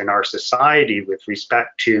changes in our society with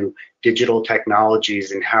respect to digital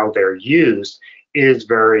technologies and how they're used is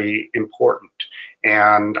very important.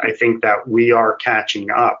 And I think that we are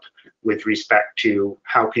catching up with respect to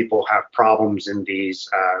how people have problems in these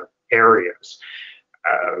areas,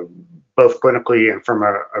 both clinically and from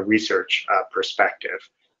a research perspective.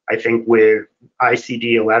 I think with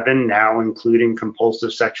ICD-11 now including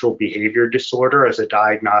compulsive sexual behavior disorder as a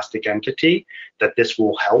diagnostic entity, that this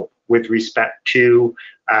will help with respect to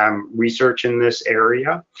research in this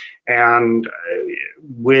area. And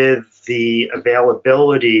with the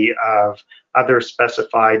availability of other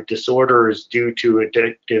specified disorders due to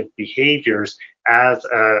addictive behaviors as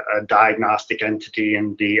a diagnostic entity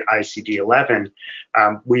in the ICD-11,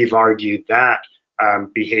 we've argued that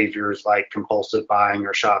behaviors like compulsive buying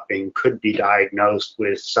or shopping could be diagnosed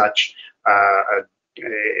with such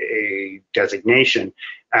a designation,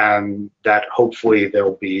 that hopefully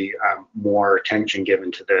there'll be more attention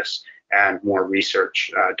given to this and more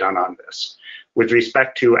research done on this. With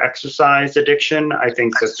respect to exercise addiction, I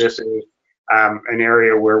think that this is an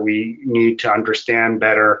area where we need to understand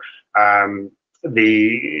better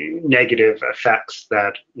the negative effects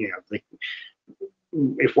that,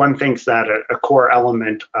 if one thinks that a core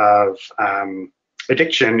element of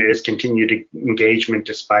addiction is continued engagement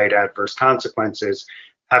despite adverse consequences,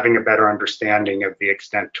 having a better understanding of the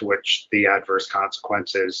extent to which the adverse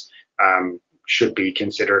consequences should be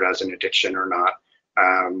considered as an addiction or not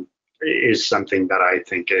is something that I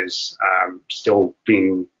think is still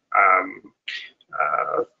being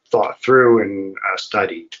thought through and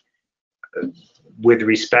studied. With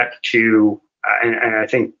respect to and I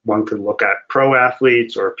think one could look at pro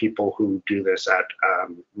athletes or people who do this at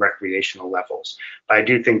recreational levels. But I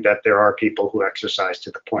do think that there are people who exercise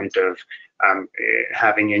to the point of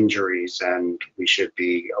having injuries, and we should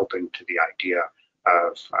be open to the idea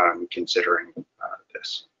of considering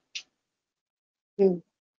this.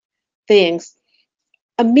 Thanks.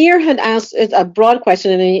 Amir had asked a broad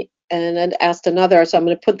question, and had asked another, so I'm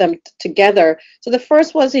going to put them together. So the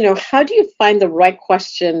first was, how do you find the right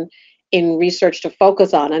question in research to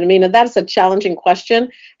focus on? And I mean, that's a challenging question.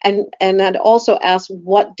 And I'd also ask,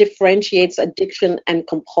 what differentiates addiction and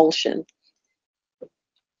compulsion?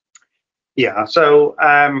 Yeah, so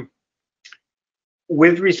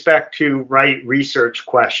with respect to right research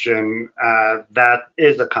question, that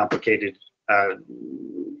is a complicated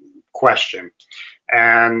question.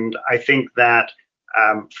 And I think that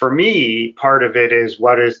for me, part of it is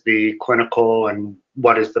what is the clinical and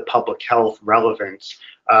what is the public health relevance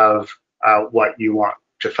of what you want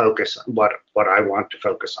to focus on, what I want to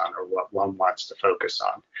focus on, or what one wants to focus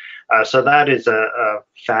on. So that is a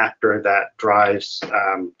factor that drives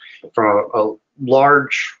from a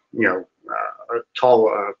large, a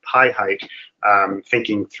tall, high height,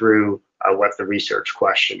 thinking through what the research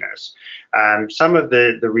question is. Some of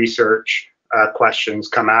the research questions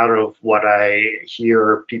come out of what I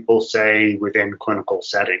hear people say within clinical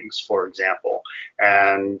settings, for example,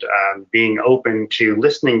 and being open to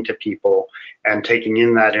listening to people and taking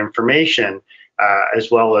in that information,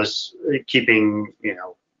 as well as keeping,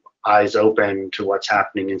 eyes open to what's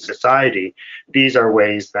happening in society. These are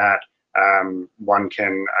ways that one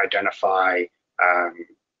can identify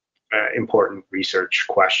important research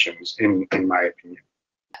questions, in my opinion.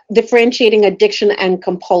 Differentiating addiction and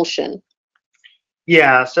compulsion.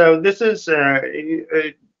 Yeah, so this is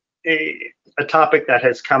a topic that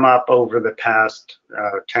has come up over the past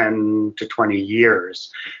 10 to 20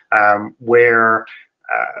 years, where,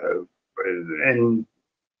 and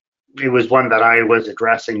it was one that I was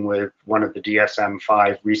addressing with one of the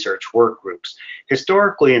DSM-5 research work groups.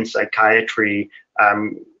 Historically in psychiatry,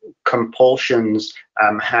 compulsions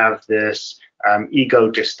have this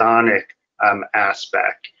ego-dystonic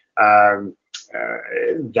aspect that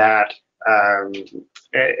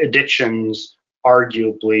addictions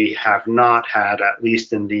arguably have not had, at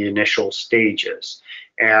least in the initial stages.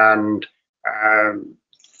 And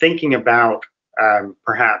thinking about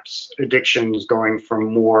perhaps addictions going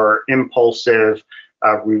from more impulsive,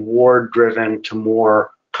 reward-driven to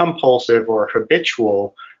more compulsive or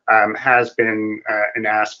habitual has been an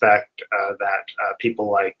aspect that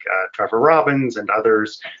people like Trevor Robbins and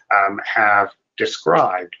others have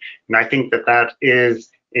described. And I think that that is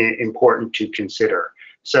important to consider.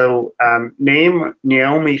 So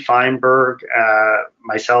Naomi Feinberg,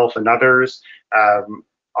 myself and others,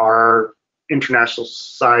 our International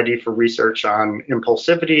Society for Research on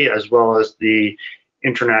Impulsivity, as well as the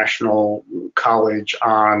International College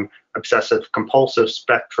on Obsessive Compulsive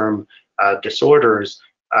Spectrum Disorders,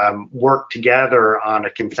 work together on a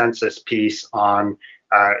consensus piece on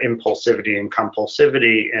impulsivity and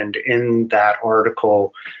compulsivity. And in that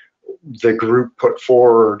article, the group put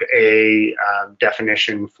forward a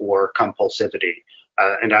definition for compulsivity.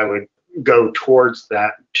 And I would go towards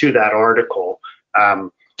that, to that article.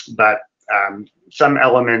 But some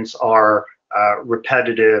elements are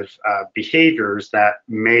repetitive behaviors that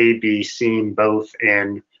may be seen both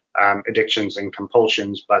in addictions and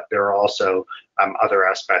compulsions, but there are also other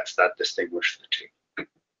aspects that distinguish the two.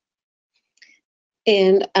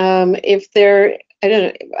 And if there, I don't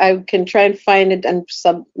know, I can try and find it and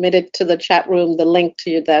submit it to the chat room, the link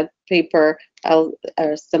to that paper. Or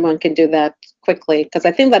someone can do that quickly, because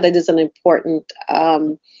I think that it is an important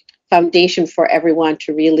foundation for everyone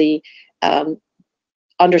to really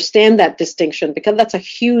understand that distinction, because that's a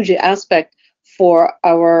huge aspect for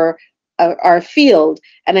our field.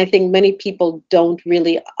 And I think many people don't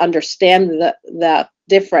really understand that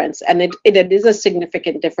difference, and it is a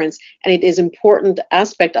significant difference, and it is important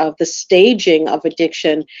aspect of the staging of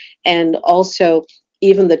addiction, and also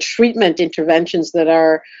even the treatment interventions that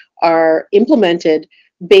are implemented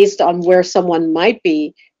based on where someone might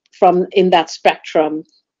be from in that spectrum,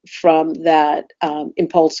 from that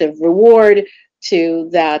impulsive reward to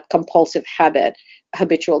that compulsive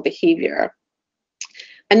habitual behavior.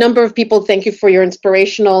 A number of people, thank you for your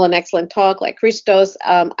inspirational and excellent talk, like Christos.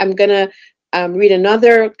 I'm gonna read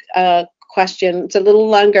another question. It's a little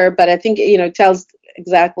longer, but I think it tells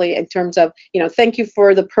exactly in terms of, thank you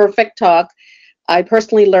for the perfect talk. I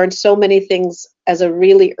personally learned so many things as a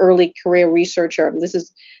really early career researcher. This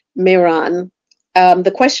is Miran.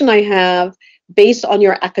 The question I have, based on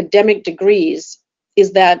your academic degrees,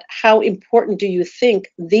 is that how important do you think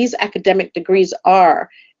these academic degrees are,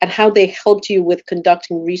 and how they helped you with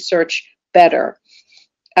conducting research better?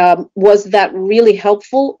 Was that really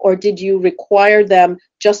helpful, or did you require them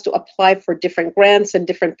just to apply for different grants and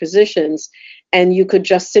different positions, and you could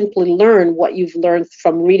just simply learn what you've learned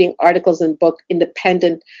from reading articles and books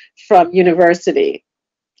independent from university?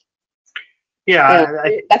 Yeah,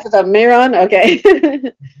 that's about Miran. Okay.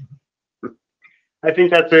 I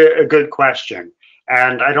think that's a good question.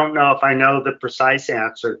 And I don't know if I know the precise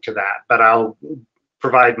answer to that, but I'll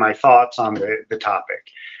provide my thoughts on the topic.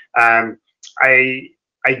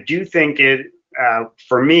 I do think it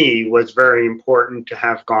for me, was very important to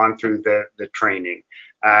have gone through the training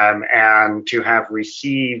and to have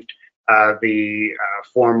received the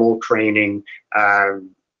formal training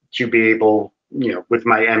to be able, with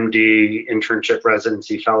my MD, internship,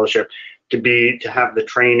 residency, fellowship, to have the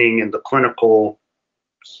training and the clinical,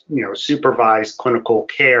 supervised clinical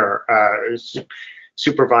care,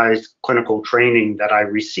 supervised clinical training that I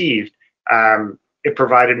received. It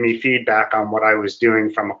provided me feedback on what I was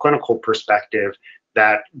doing from a clinical perspective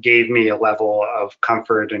that gave me a level of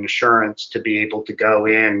comfort and assurance to be able to go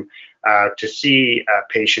in to see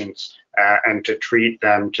patients and to treat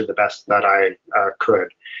them to the best that I could.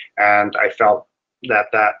 And I felt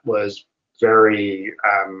that was very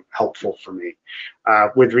helpful for me.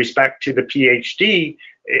 With respect to the PhD,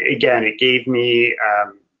 again, it gave me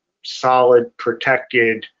solid,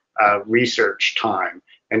 protected research time.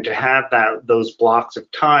 And to have those blocks of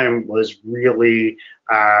time was really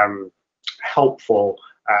helpful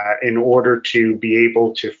in order to be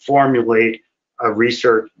able to formulate a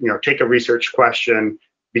research, take a research question,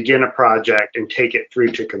 begin a project, and take it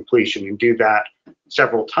through to completion, and do that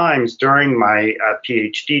several times during my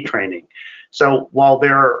PhD training. So while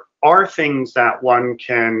there are things that one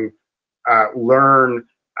can learn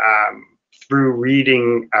through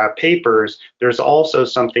reading papers, there's also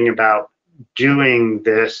something about doing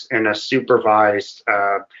this in a supervised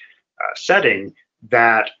setting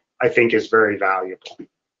that I think is very valuable.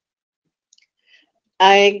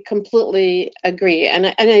 I completely agree, and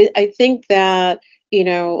I think that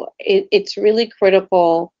it's really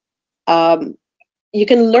critical. You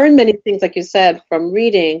can learn many things, like you said, from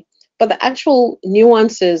reading, but the actual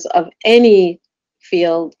nuances of any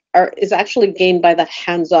field is actually gained by the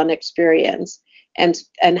hands-on experience and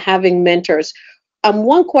having mentors.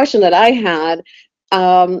 One question that I had,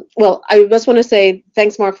 well, I just want to say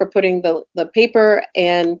thanks, Marc, for putting the paper,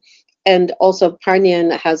 and also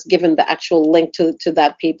Parnian has given the actual link to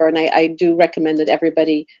that paper, and I do recommend that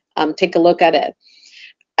everybody take a look at it.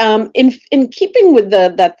 In keeping with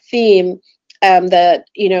that theme, that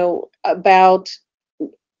about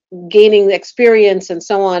gaining experience and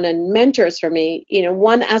so on, and mentors for me,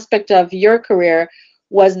 one aspect of your career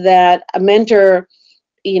was that a mentor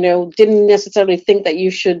didn't necessarily think that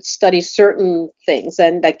you should study certain things,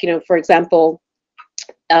 and like, for example,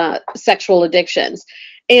 sexual addictions.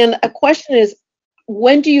 And a question is,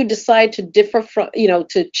 when do you decide to differ from,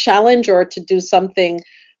 to challenge or to do something,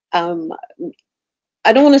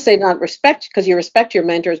 I don't want to say not respect, because you respect your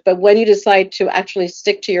mentors, but when you decide to actually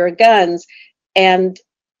stick to your guns and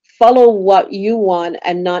follow what you want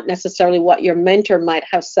and not necessarily what your mentor might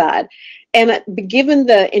have said. And given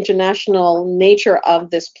the international nature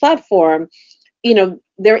of this platform,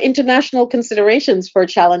 there are international considerations for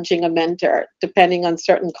challenging a mentor depending on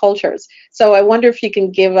certain cultures. So I wonder if you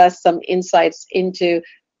can give us some insights into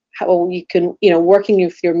how you can, working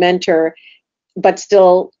with your mentor, but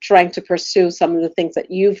still trying to pursue some of the things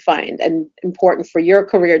that you find and important for your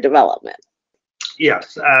career development.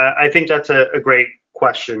 Yes, I think that's a great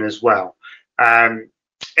question as well.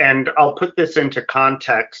 And I'll put this into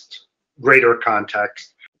context, greater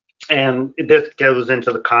context. And this goes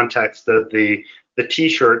into the context of the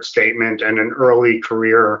T-shirt statement and an early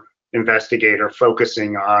career investigator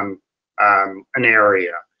focusing on an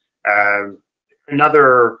area.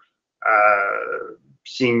 Another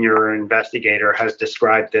senior investigator has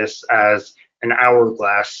described this as an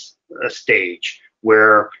hourglass stage,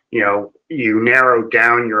 where you narrow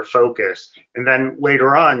down your focus, and then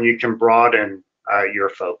later on you can broaden your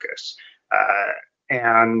focus.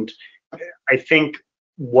 And I think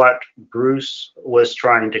what Bruce was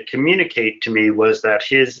trying to communicate to me was that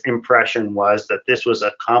his impression was that this was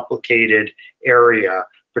a complicated area,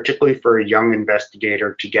 particularly for a young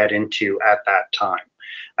investigator to get into at that time.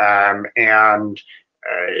 And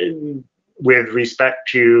with respect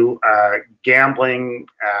to gambling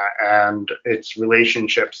and its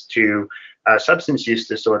relationships to substance use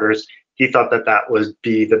disorders, he thought that would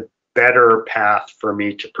be the better path for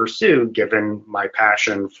me to pursue, given my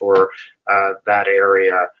passion for that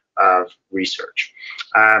area of research.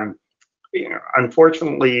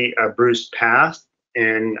 Unfortunately, Bruce passed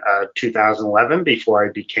in 2011 before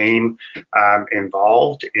I became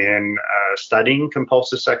involved in studying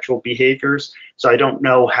compulsive sexual behaviors. So I don't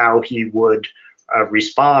know how he would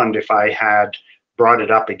respond if I had brought it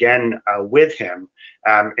up again with him.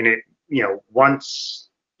 And it, once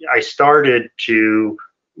I started to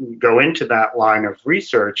go into that line of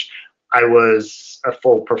research, I was a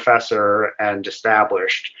full professor and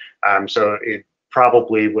established. So it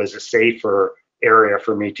probably was a safer area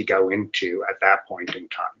for me to go into at that point in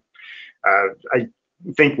time. I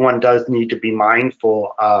think one does need to be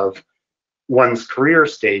mindful of one's career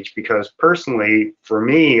stage, because personally, for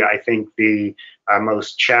me, I think the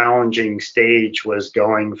most challenging stage was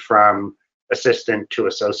going from assistant to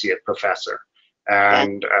associate professor.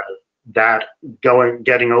 And that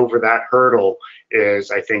getting over that hurdle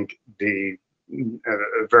is, I think, a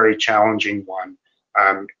very challenging one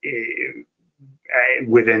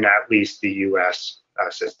within at least the U.S.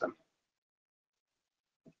 System.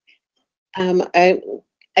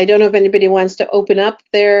 I don't know if anybody wants to open up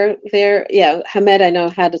their yeah, Hamed, I know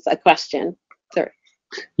had a question. Sorry.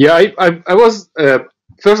 Yeah, I was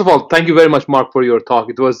first of all, thank you very much, Marc, for your talk.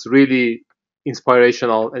 It was really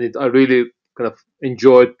inspirational, and I really kind of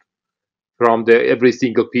enjoyed from every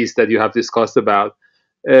single piece that you have discussed about.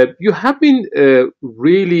 You have been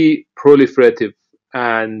really proliferative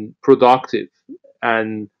and productive,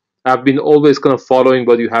 and I've been always kind of following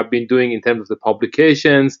what you have been doing in terms of the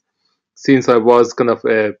publications since I was kind of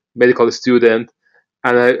a medical student.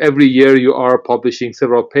 And every year you are publishing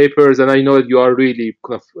several papers, and I know that you are really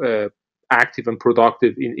kind of active and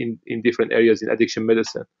productive in different areas in addiction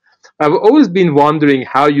medicine. I've always been wondering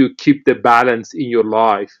how you keep the balance in your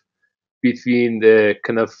life between the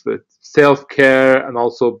kind of self-care and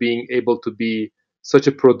also being able to be such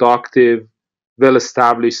a productive,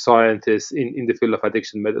 well-established scientist in the field of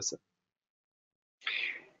addiction medicine.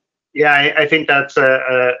 Yeah, I think that's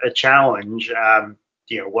a challenge.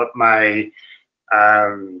 What my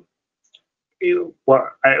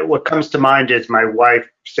what comes to mind is my wife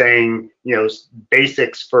saying,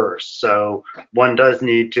 basics first. So one does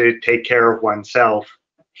need to take care of oneself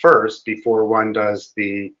first before one does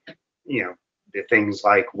the things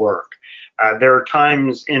like work. There are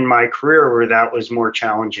times in my career where that was more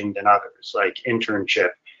challenging than others, like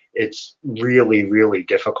internship. It's really, really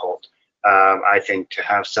difficult, I think, to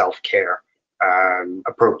have self-care,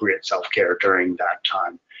 appropriate self-care during that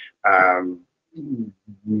time.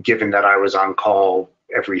 Given that I was on call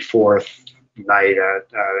every fourth night,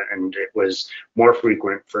 and it was more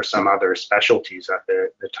frequent for some other specialties at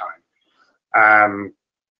the time.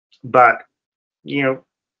 But,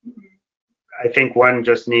 I think one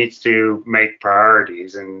just needs to make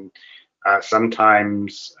priorities, and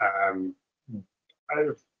sometimes,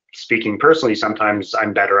 speaking personally, sometimes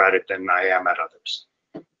I'm better at it than I am at others.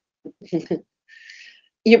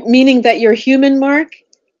 Meaning that you're human, Marc?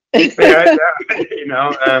 Yeah,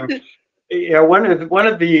 one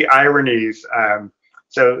of the ironies.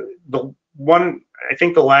 So I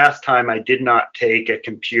think the last time I did not take a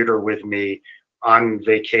computer with me on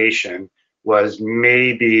vacation was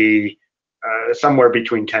maybe somewhere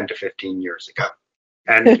between 10 to 15 years ago.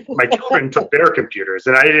 And my children took their computers,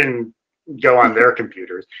 and I didn't go on their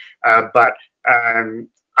computers. But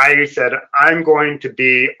I said, I'm going to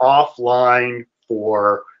be offline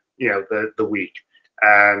for the week.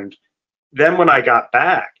 And then when I got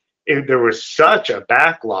back, there was such a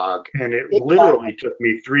backlog, and it literally took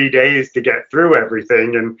me 3 days to get through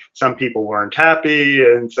everything, and some people weren't happy.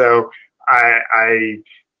 And so I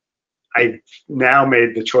now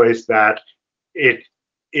made the choice that it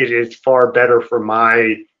is far better for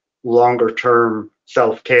my longer term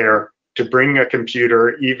self-care to bring a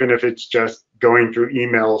computer, even if it's just going through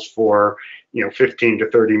emails for 15 to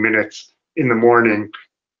 30 minutes in the morning,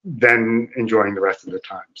 than enjoying the rest of the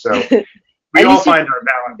time. So we all find our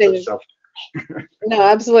balance of self-care. No,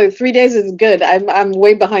 absolutely. 3 days is good. I'm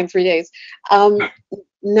way behind 3 days.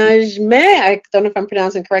 Najme, I don't know if I'm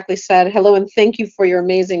pronouncing correctly, said hello and thank you for your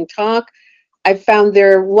amazing talk. I found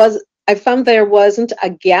there wasn't a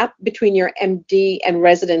gap between your MD and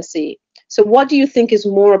residency. So what do you think is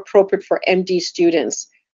more appropriate for MD students?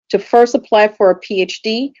 To first apply for a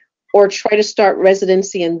PhD, or try to start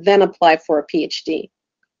residency and then apply for a PhD?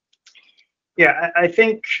 Yeah, I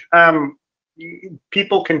think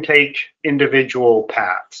people can take individual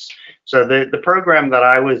paths. So the program that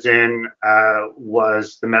I was in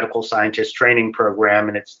was the medical scientist training program,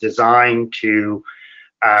 and it's designed to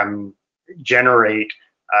generate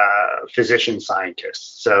physician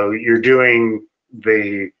scientists. So you're doing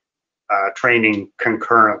the training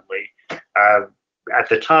concurrently. At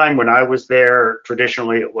the time when I was there,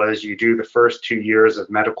 traditionally it was you do the first 2 years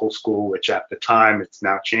of medical school, which at the time, it's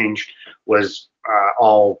now changed, was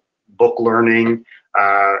all book learning,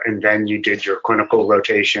 and then you did your clinical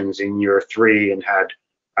rotations in year 3 and had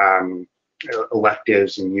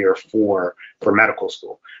electives in year 4 for medical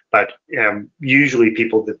school. But usually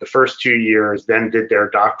people did the first 2 years, then did their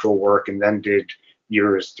doctoral work, and then did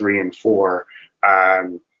years 3 and 4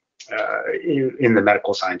 in the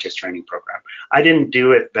medical scientist training program. I didn't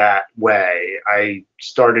do it that way. I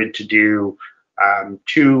started to do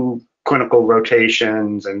 2 clinical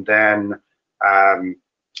rotations, and then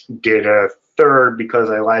did a third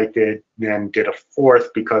because I liked it, then did a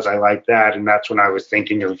fourth because I liked that, and that's when I was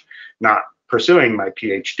thinking of not pursuing my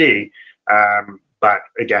PhD. But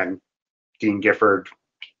again, Dean Gifford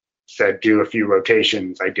said do a few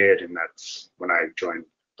rotations. I did, and that's when I joined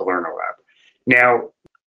the Lerner Lab. Now,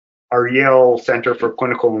 our Yale Center for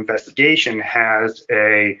Clinical Investigation has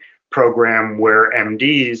a program where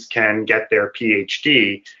MDs can get their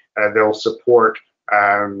PhD. They'll support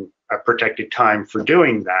a protected time for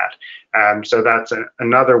doing that. So that's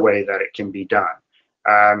another way that it can be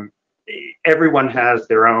done. Everyone has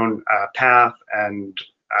their own path, and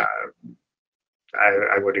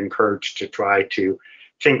I would encourage to try to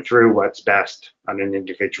think through what's best on an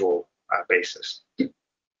individual basis.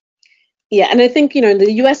 Yeah, and I think, in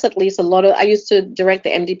the US at least, I used to direct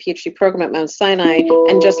the MD PhD program at Mount Sinai,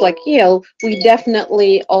 and just like Yale, we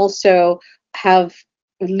definitely also have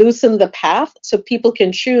loosened the path so people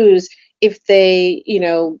can choose if they,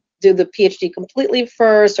 do the PhD completely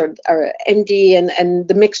first or MD and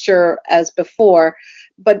the mixture as before.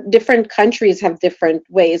 But different countries have different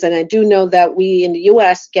ways. And I do know that we in the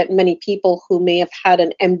US get many people who may have had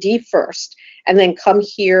an MD first and then come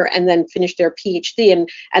here and then finish their PhD.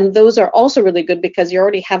 And those are also really good because you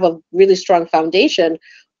already have a really strong foundation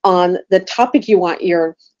on the topic you want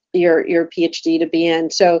your PhD to be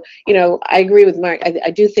in. So, I agree with Marc.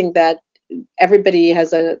 I do think that everybody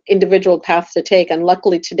has an individual path to take. And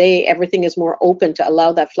luckily today, everything is more open to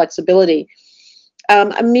allow that flexibility.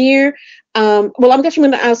 Amir, well, I'm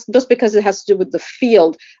definitely going to ask, just because it has to do with the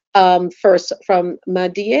field, first from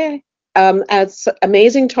Madie. As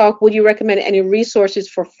amazing talk, would you recommend any resources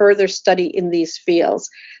for further study in these fields?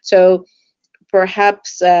 So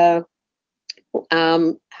perhaps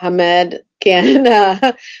Hamed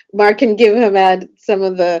can, Marc can give Hamed some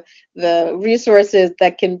of the resources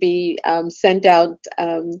that can be sent out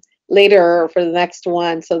later for the next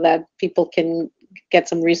one so that people can get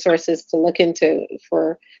some resources to look into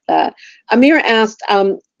for that. Amir asked,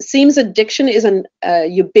 seems addiction is an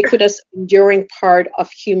ubiquitous, enduring part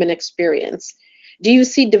of human experience. Do you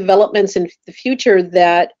see developments in the future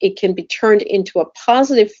that it can be turned into a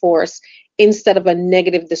positive force instead of a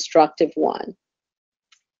negative, destructive one?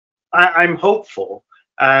 I'm hopeful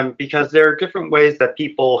because there are different ways that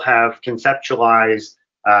people have conceptualized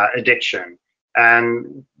addiction.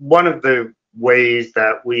 And one of the ways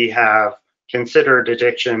that we have considered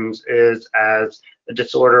addictions is as a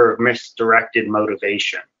disorder of misdirected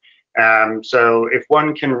motivation. So if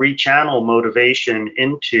one can rechannel motivation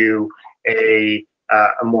into a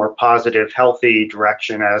more positive, healthy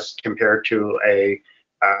direction as compared to a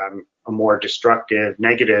more destructive,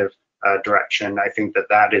 negative direction, I think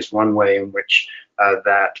that is one way in which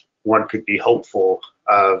that one could be hopeful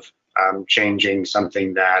of changing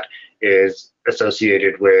something that is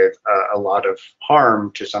associated with a lot of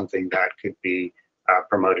harm to something that could be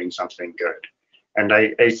promoting something good. And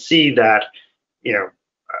I see that,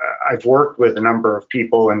 I've worked with a number of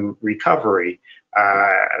people in recovery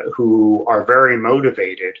who are very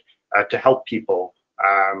motivated to help people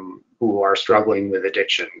who are struggling with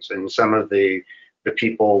addictions. And some of the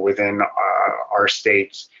people within our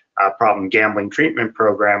state's problem gambling treatment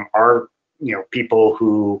program are, people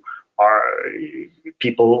who are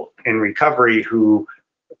people in recovery who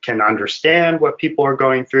can understand what people are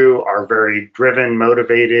going through, are very driven,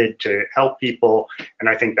 motivated to help people. And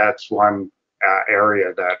I think that's one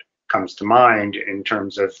area that comes to mind in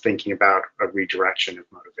terms of thinking about a redirection of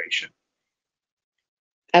motivation.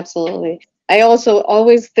 Absolutely. I also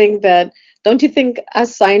always think that, don't you think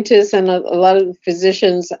as scientists and a lot of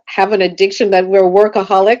physicians have an addiction that we're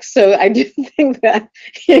workaholics? So I do think that,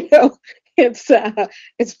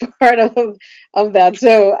 it's part of that.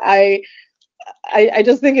 So I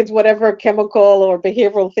just think it's whatever chemical or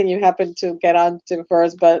behavioral thing you happen to get onto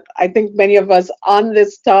first. But I think many of us on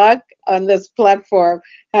this talk, on this platform,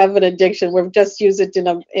 have an addiction. We've just used it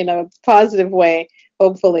in a positive way,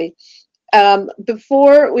 hopefully.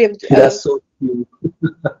 Before we have that's so true.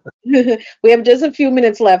 we have just a few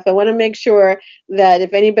minutes left. I want to make sure that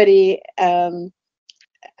if anybody has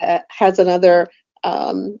another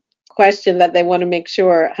question that they want to make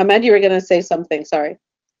sure. Hamed, you were going to say something. Sorry.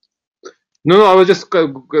 No, I was just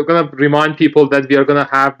going to remind people that we are going to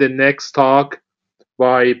have the next talk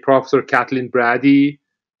by Professor Kathleen Brady,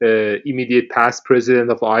 immediate past president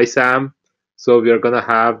of ISAM. So we are going to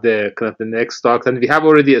have the next talk, and we have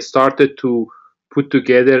already started to put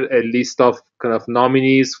together a list of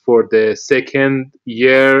nominees for the second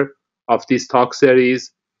year of this talk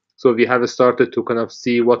series. So we have started to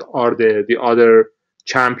see what are the other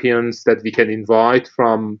champions that we can invite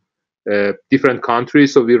from different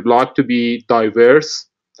countries. So we'd like to be diverse.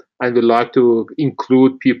 and we like to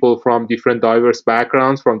include people from different diverse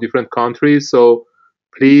backgrounds, from different countries. So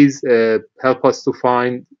please help us to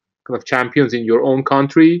find kind of champions in your own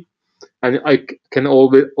country. And I can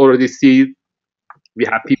already see we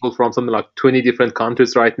have people from something like 20 different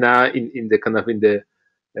countries right now in the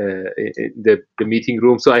meeting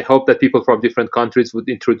room. So I hope that people from different countries would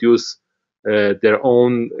introduce their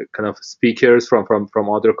own kind of speakers from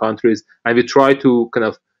other countries, and we try to kind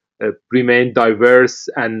of remain diverse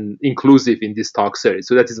and inclusive in this talk series.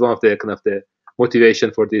 So that is one of the kind of the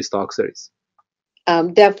motivation for this talk series.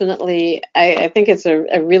 Definitely, I think it's a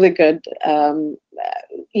really good.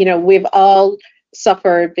 We've all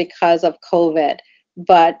suffered because of COVID,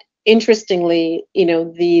 but interestingly,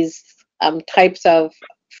 these types of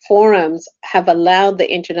forums have allowed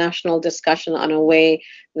the international discussion on a way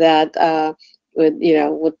that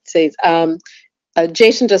would say.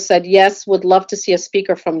 Jason just said, yes, would love to see a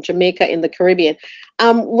speaker from Jamaica in the Caribbean.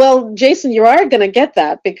 Well, Jason, you are going to get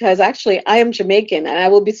that, because actually I am Jamaican and I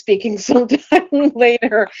will be speaking sometime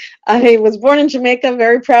later. I was born in Jamaica,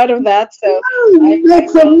 very proud of that. So make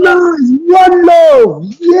some noise, one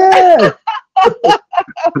love, yeah.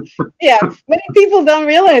 Yeah, many people don't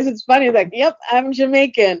realize. It's funny, like, yep, I'm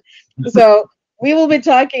Jamaican. So we will be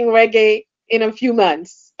talking reggae in a few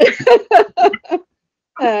months.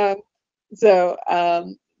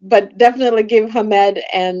 But definitely give Hamed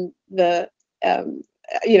and the,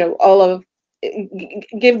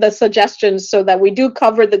 give the suggestions so that we do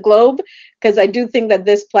cover the globe, because I do think that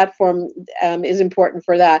this platform is important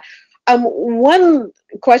for that. One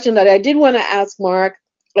question that I did want to ask Marc,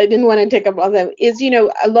 I didn't want to take up on them, is, a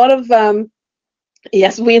lot of,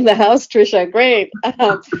 yes, we in the house, Trisha, great. A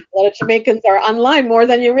lot of Jamaicans are online more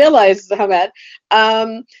than you realize, Hamed.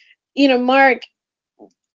 Marc,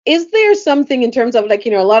 is there something in terms of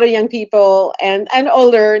a lot of young people and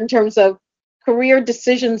older in terms of career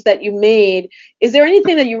decisions that you made? Is there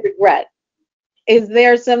anything that you regret? Is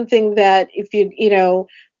there something that if you,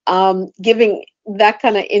 giving that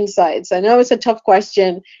kind of insights? I know it's a tough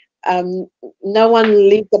question. No one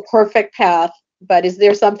leads the perfect path, but is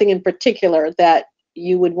there something in particular that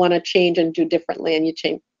you would want to change and do differently, and you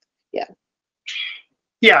change? Yeah.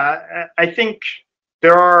 Yeah, I think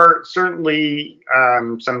there are certainly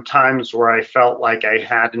some times where I felt like I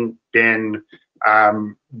hadn't been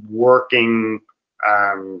working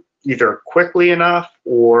either quickly enough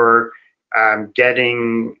or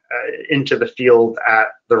getting into the field at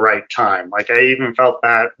the right time. Like, I even felt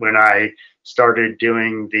that when I started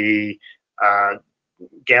doing the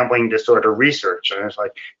gambling disorder research. And it's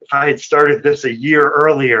like, if I had started this a year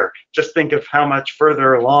earlier, just think of how much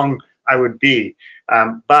further along I would be.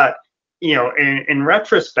 But in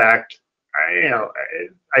retrospect,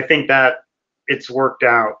 I think that it's worked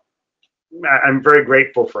out. I'm very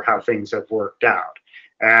grateful for how things have worked out.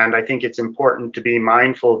 And I think it's important to be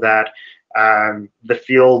mindful that the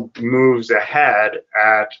field moves ahead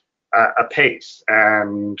at a pace.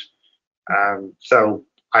 And so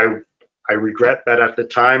I regret that at the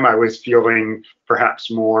time I was feeling perhaps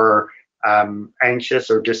more anxious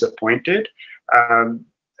or disappointed.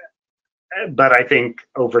 But I think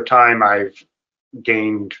over time I've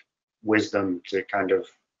gained wisdom to kind of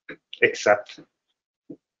accept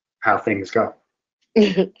how things go.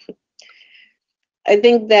 I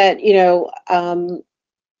think that,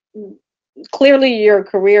 clearly your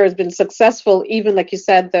career has been successful, even like you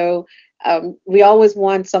said, though, we always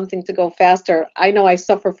want something to go faster. I know I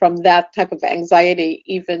suffer from that type of anxiety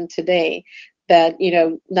even today, that,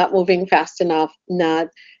 not moving fast enough,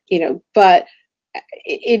 but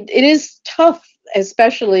it is tough,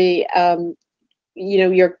 especially,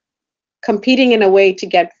 you're competing in a way to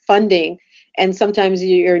get funding, and sometimes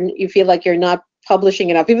you feel like you're not publishing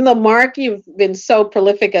enough. Even though, Marc, you've been so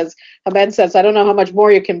prolific, as Hamed says, I don't know how much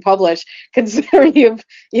more you can publish, considering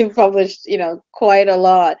you've published, quite a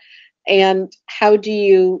lot. And how do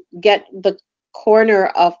you get the corner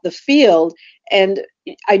of the field? And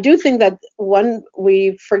I do think that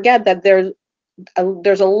we forget that there's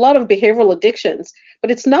a lot of behavioral addictions, but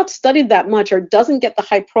it's not studied that much, or doesn't get the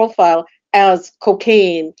high profile as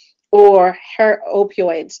cocaine or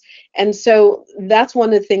opioids. And so that's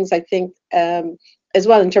one of the things I think as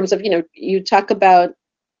well, in terms of, you talk about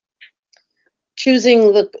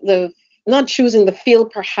choosing not choosing the field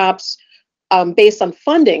perhaps based on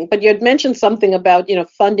funding, but you had mentioned something about,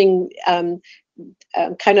 funding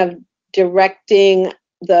kind of directing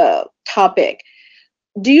the topic.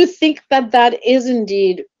 Do you think that is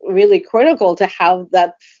indeed really critical to have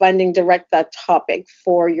that funding direct that topic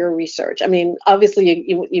for your research? I mean, obviously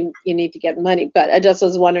you need to get money, but I just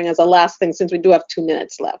was wondering, as a last thing, since we do have 2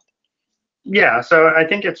 minutes left. Yeah, so I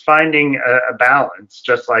think it's finding a balance,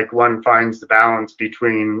 just like one finds the balance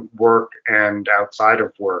between work and outside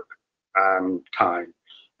of work time.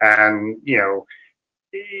 And,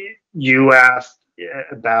 you asked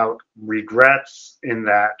about regrets in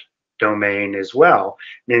that domain as well.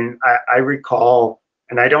 I mean, I recall,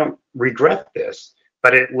 and I don't regret this,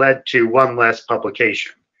 but it led to one less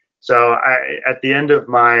publication. So at the end of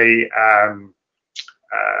my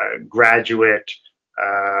graduate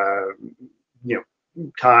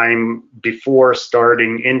time before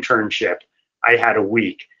starting internship, I had a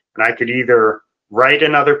week, and I could either write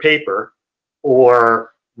another paper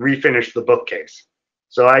or refinish the bookcase.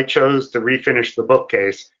 So I chose to refinish the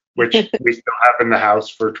bookcase, which we still have in the house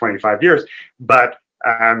for 25 years, but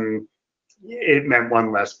it meant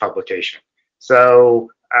one less publication. So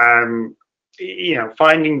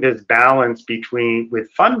finding this balance between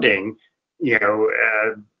with funding,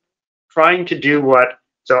 trying to do what.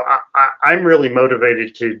 So I'm really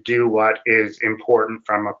motivated to do what is important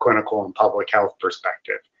from a clinical and public health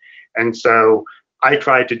perspective. And so I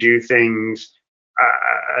try to do things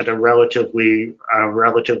at a relatively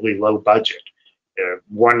low budget.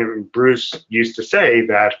 Bruce used to say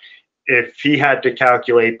that if he had to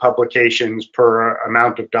calculate publications per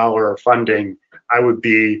amount of dollar of funding, I would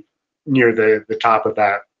be near the top of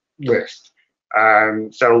that list.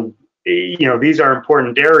 So these are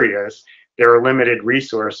important areas. There are limited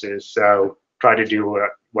resources, so try to do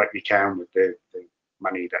what you can with the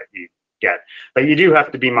money that you get. But you do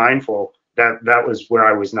have to be mindful that was where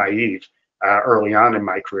I was naive early on in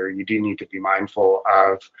my career. You do need to be mindful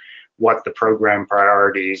of what the program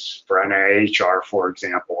priorities for NIH are, for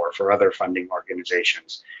example, or for other funding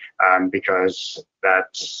organizations, because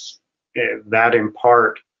that in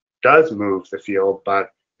part does move the field,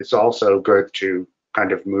 but it's also good to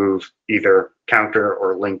kind of move either counter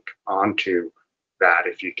or link onto that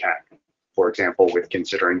if you can, for example, with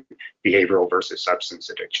considering behavioral versus substance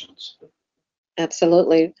addictions.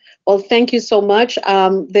 Absolutely. Well, thank you so much.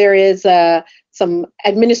 There is some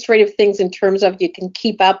administrative things in terms of you can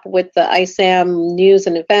keep up with the ISAM news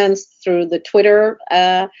and events through the Twitter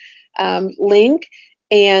link.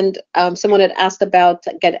 And someone had asked about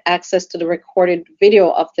get access to the recorded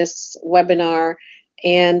video of this webinar,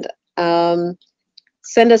 and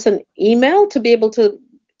send us an email to be able to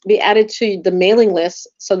be added to the mailing list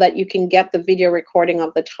so that you can get the video recording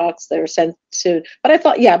of the talks that are sent to. But I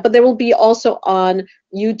thought, but there will be also on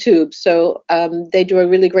YouTube. So they do a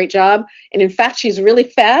really great job. And in fact, she's really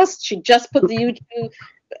fast. She just put the YouTube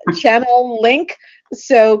channel link.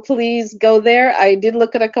 So please go there. I did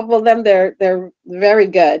look at a couple of them. They're very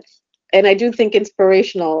good. And I do think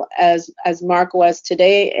inspirational as Marc was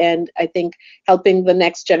today, and I think helping the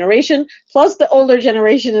next generation, plus the older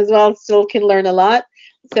generation as well, still can learn a lot.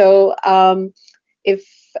 So if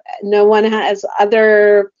no one has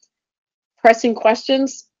other pressing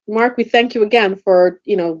questions, Marc, we thank you again for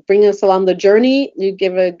bringing us along the journey. You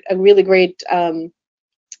give a really great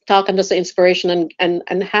talk on just the inspiration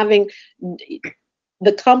and having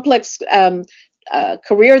the complex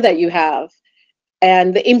career that you have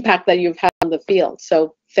and the impact that you've had on the field.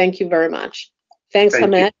 So thank you very much. Thanks,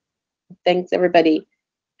 Hamed. Thanks, everybody.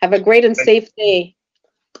 Have a great and safe day.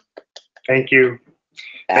 Thank you.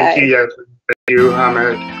 Bye. Thank you, Yasmin. Thank you,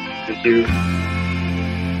 Hamed. Thank you.